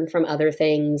learn from other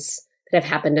things that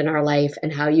have happened in our life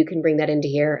and how you can bring that into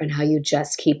here and how you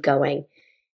just keep going.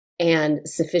 And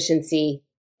sufficiency.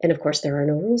 And of course, there are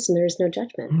no rules and there's no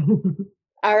judgment.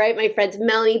 All right, my friends.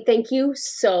 Melanie, thank you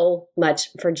so much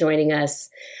for joining us.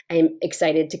 I'm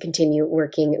excited to continue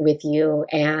working with you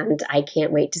and I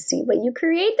can't wait to see what you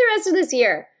create the rest of this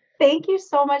year. Thank you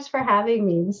so much for having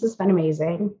me. This has been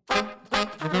amazing.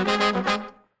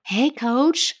 Hey,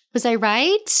 Coach, was I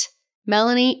right?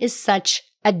 Melanie is such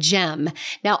a gem.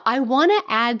 Now, I want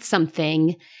to add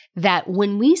something that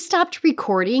when we stopped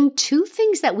recording, two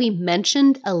things that we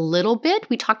mentioned a little bit,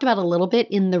 we talked about a little bit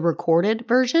in the recorded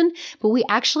version, but we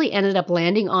actually ended up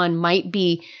landing on might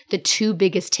be the two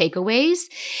biggest takeaways,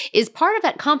 is part of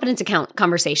that confidence account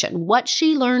conversation. What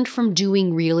she learned from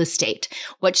doing real estate.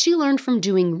 What she learned from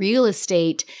doing real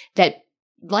estate that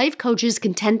life coaches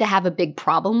can tend to have a big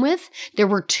problem with. There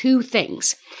were two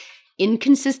things.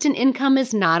 Inconsistent income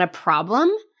is not a problem,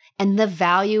 and the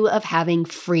value of having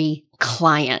free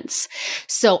clients.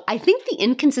 So I think the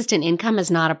inconsistent income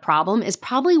is not a problem is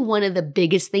probably one of the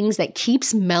biggest things that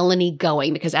keeps Melanie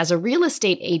going, because as a real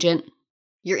estate agent,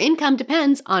 your income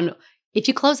depends on if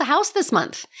you close a house this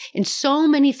month. And so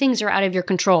many things are out of your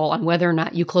control on whether or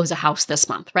not you close a house this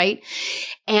month, right?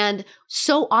 And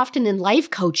so often in life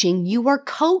coaching, you are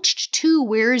coached to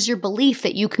where is your belief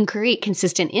that you can create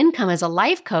consistent income as a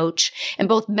life coach. And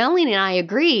both Melanie and I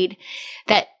agreed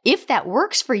that if that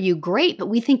works for you, great, but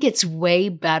we think it's way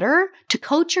better to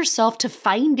coach yourself to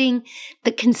finding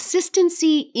the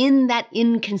consistency in that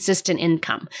inconsistent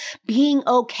income. Being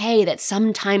okay that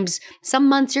sometimes, some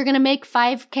months you're going to make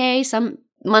 5K, some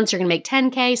months you're going to make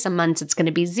 10K, some months it's going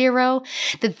to be 0,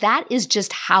 that is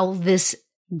just how this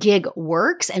gig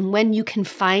works. And when you can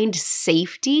find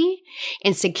safety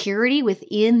and security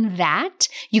within that,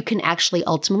 you can actually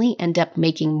ultimately end up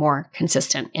making more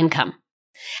consistent income.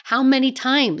 How many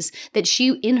times that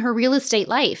she, in her real estate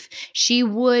life, she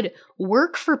would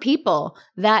work for people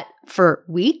that for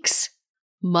weeks,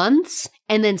 months,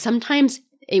 and then sometimes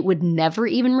it would never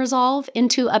even resolve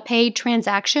into a paid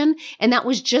transaction. And that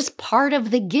was just part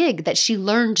of the gig that she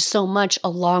learned so much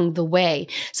along the way.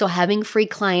 So having free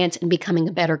clients and becoming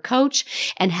a better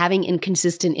coach and having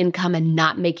inconsistent income and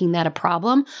not making that a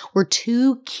problem were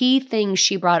two key things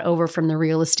she brought over from the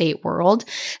real estate world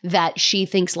that she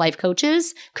thinks life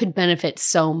coaches could benefit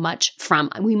so much from.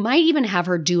 We might even have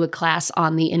her do a class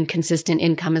on the inconsistent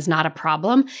income is not a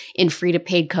problem in Free to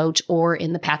Paid Coach or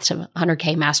in the Path to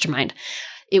 100K Mastermind.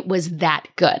 It was that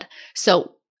good.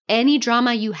 So any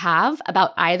drama you have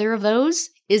about either of those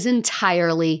is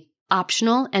entirely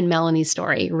optional, and Melanie's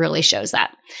story really shows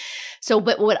that. So,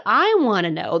 but what I want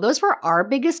to know, those were our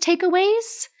biggest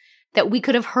takeaways that we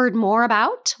could have heard more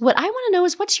about. What I want to know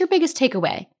is, what's your biggest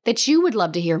takeaway that you would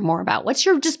love to hear more about? What's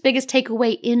your just biggest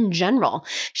takeaway in general?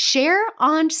 Share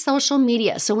on social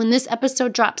media. So when this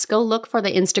episode drops, go look for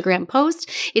the Instagram post.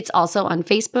 It's also on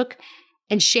Facebook.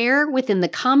 And share within the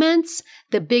comments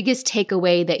the biggest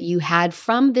takeaway that you had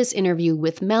from this interview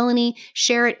with Melanie.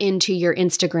 Share it into your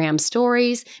Instagram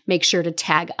stories. Make sure to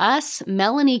tag us.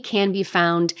 Melanie can be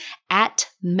found at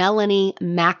Melanie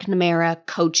McNamara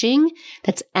Coaching.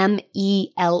 That's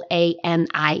MELANIE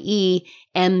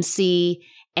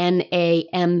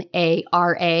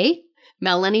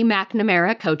Melanie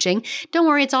McNamara Coaching. Don't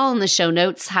worry, it's all in the show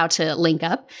notes, how to link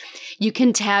up. You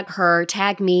can tag her,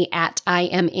 tag me at I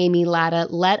am Amy Latta.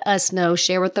 Let us know,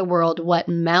 share with the world what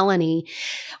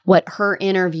her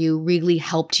interview really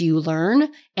helped you learn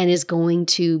and is going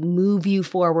to move you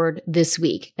forward this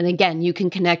week. And again, you can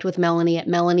connect with Melanie at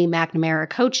Melanie McNamara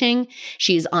Coaching.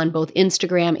 She's on both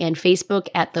Instagram and Facebook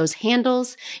at those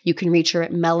handles. You can reach her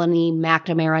at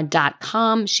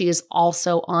melaniemcnamara.com. She is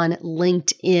also on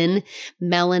LinkedIn,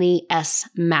 Melanie S.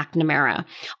 McNamara.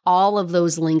 All of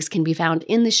those links can be found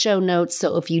in the show notes.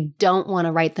 So if you don't want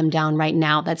to write them down right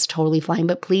now, that's totally fine.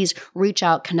 But please reach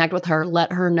out, connect with her,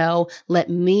 let her know, let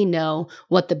me know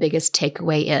what the biggest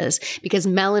takeaway is. Because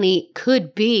Melanie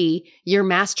could be your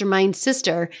mastermind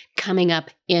sister coming up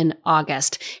in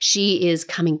August. She is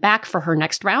coming back for her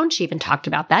next round. She even talked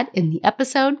about that in the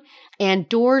episode. And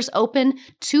doors open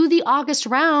to the August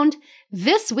round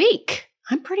this week.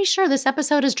 I'm pretty sure this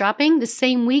episode is dropping the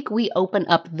same week we open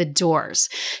up the doors.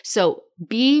 So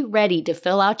be ready to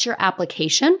fill out your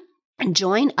application and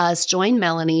join us, join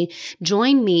Melanie,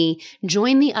 join me,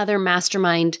 join the other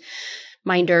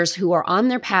masterminders who are on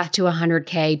their path to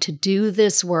 100K to do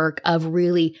this work of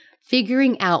really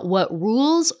figuring out what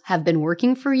rules have been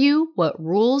working for you, what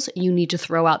rules you need to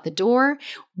throw out the door,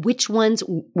 which ones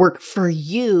work for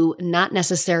you, not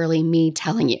necessarily me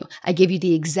telling you. I give you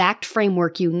the exact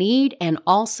framework you need and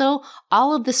also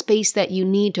all of the space that you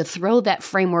need to throw that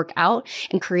framework out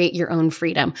and create your own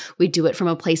freedom. We do it from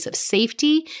a place of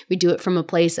safety. We do it from a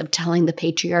place of telling the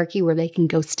patriarchy where they can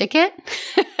go stick it.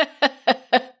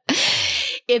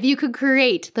 If you could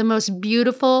create the most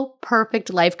beautiful,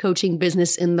 perfect life coaching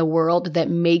business in the world that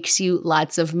makes you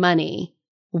lots of money,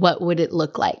 what would it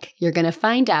look like? You're going to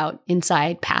find out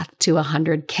inside Path to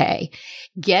 100K.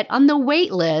 Get on the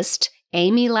wait list,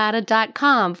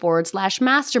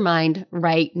 amylatta.com/mastermind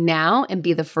right now and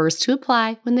be the first to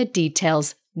apply when the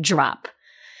details drop.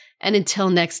 And until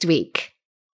next week,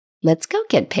 let's go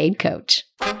get paid, coach.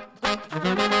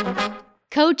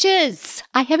 Coaches,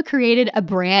 I have created a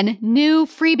brand new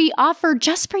freebie offer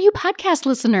just for you podcast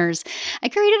listeners. I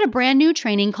created a brand new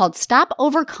training called Stop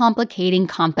Overcomplicating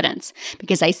Confidence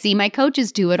because I see my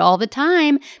coaches do it all the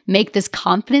time, make this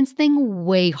confidence thing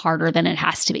way harder than it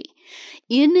has to be.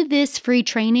 In this free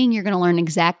training, you're going to learn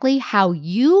exactly how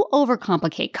you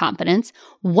overcomplicate confidence,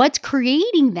 what's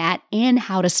creating that, and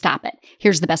how to stop it.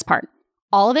 Here's the best part.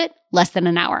 All of it, less than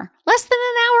an hour. Less than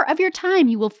an hour of your time.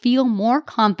 You will feel more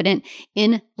confident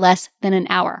in less than an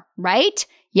hour, right?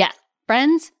 Yes,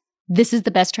 friends, This is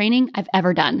the best training I've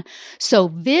ever done. So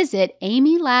visit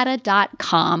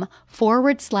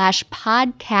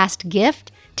amylatta.com/podcast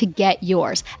gift to get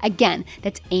yours. Again,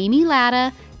 that's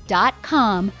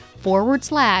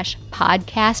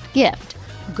amylatta.com/podcast gift.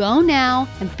 Go now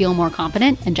and feel more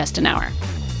confident in just an hour.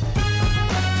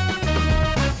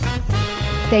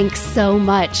 Thanks so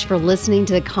much for listening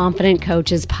to the Confident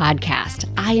Coaches podcast.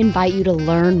 I invite you to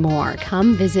learn more.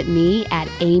 Come visit me at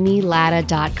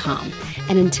amylatta.com.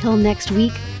 And until next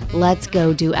week, let's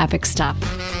go do epic stuff.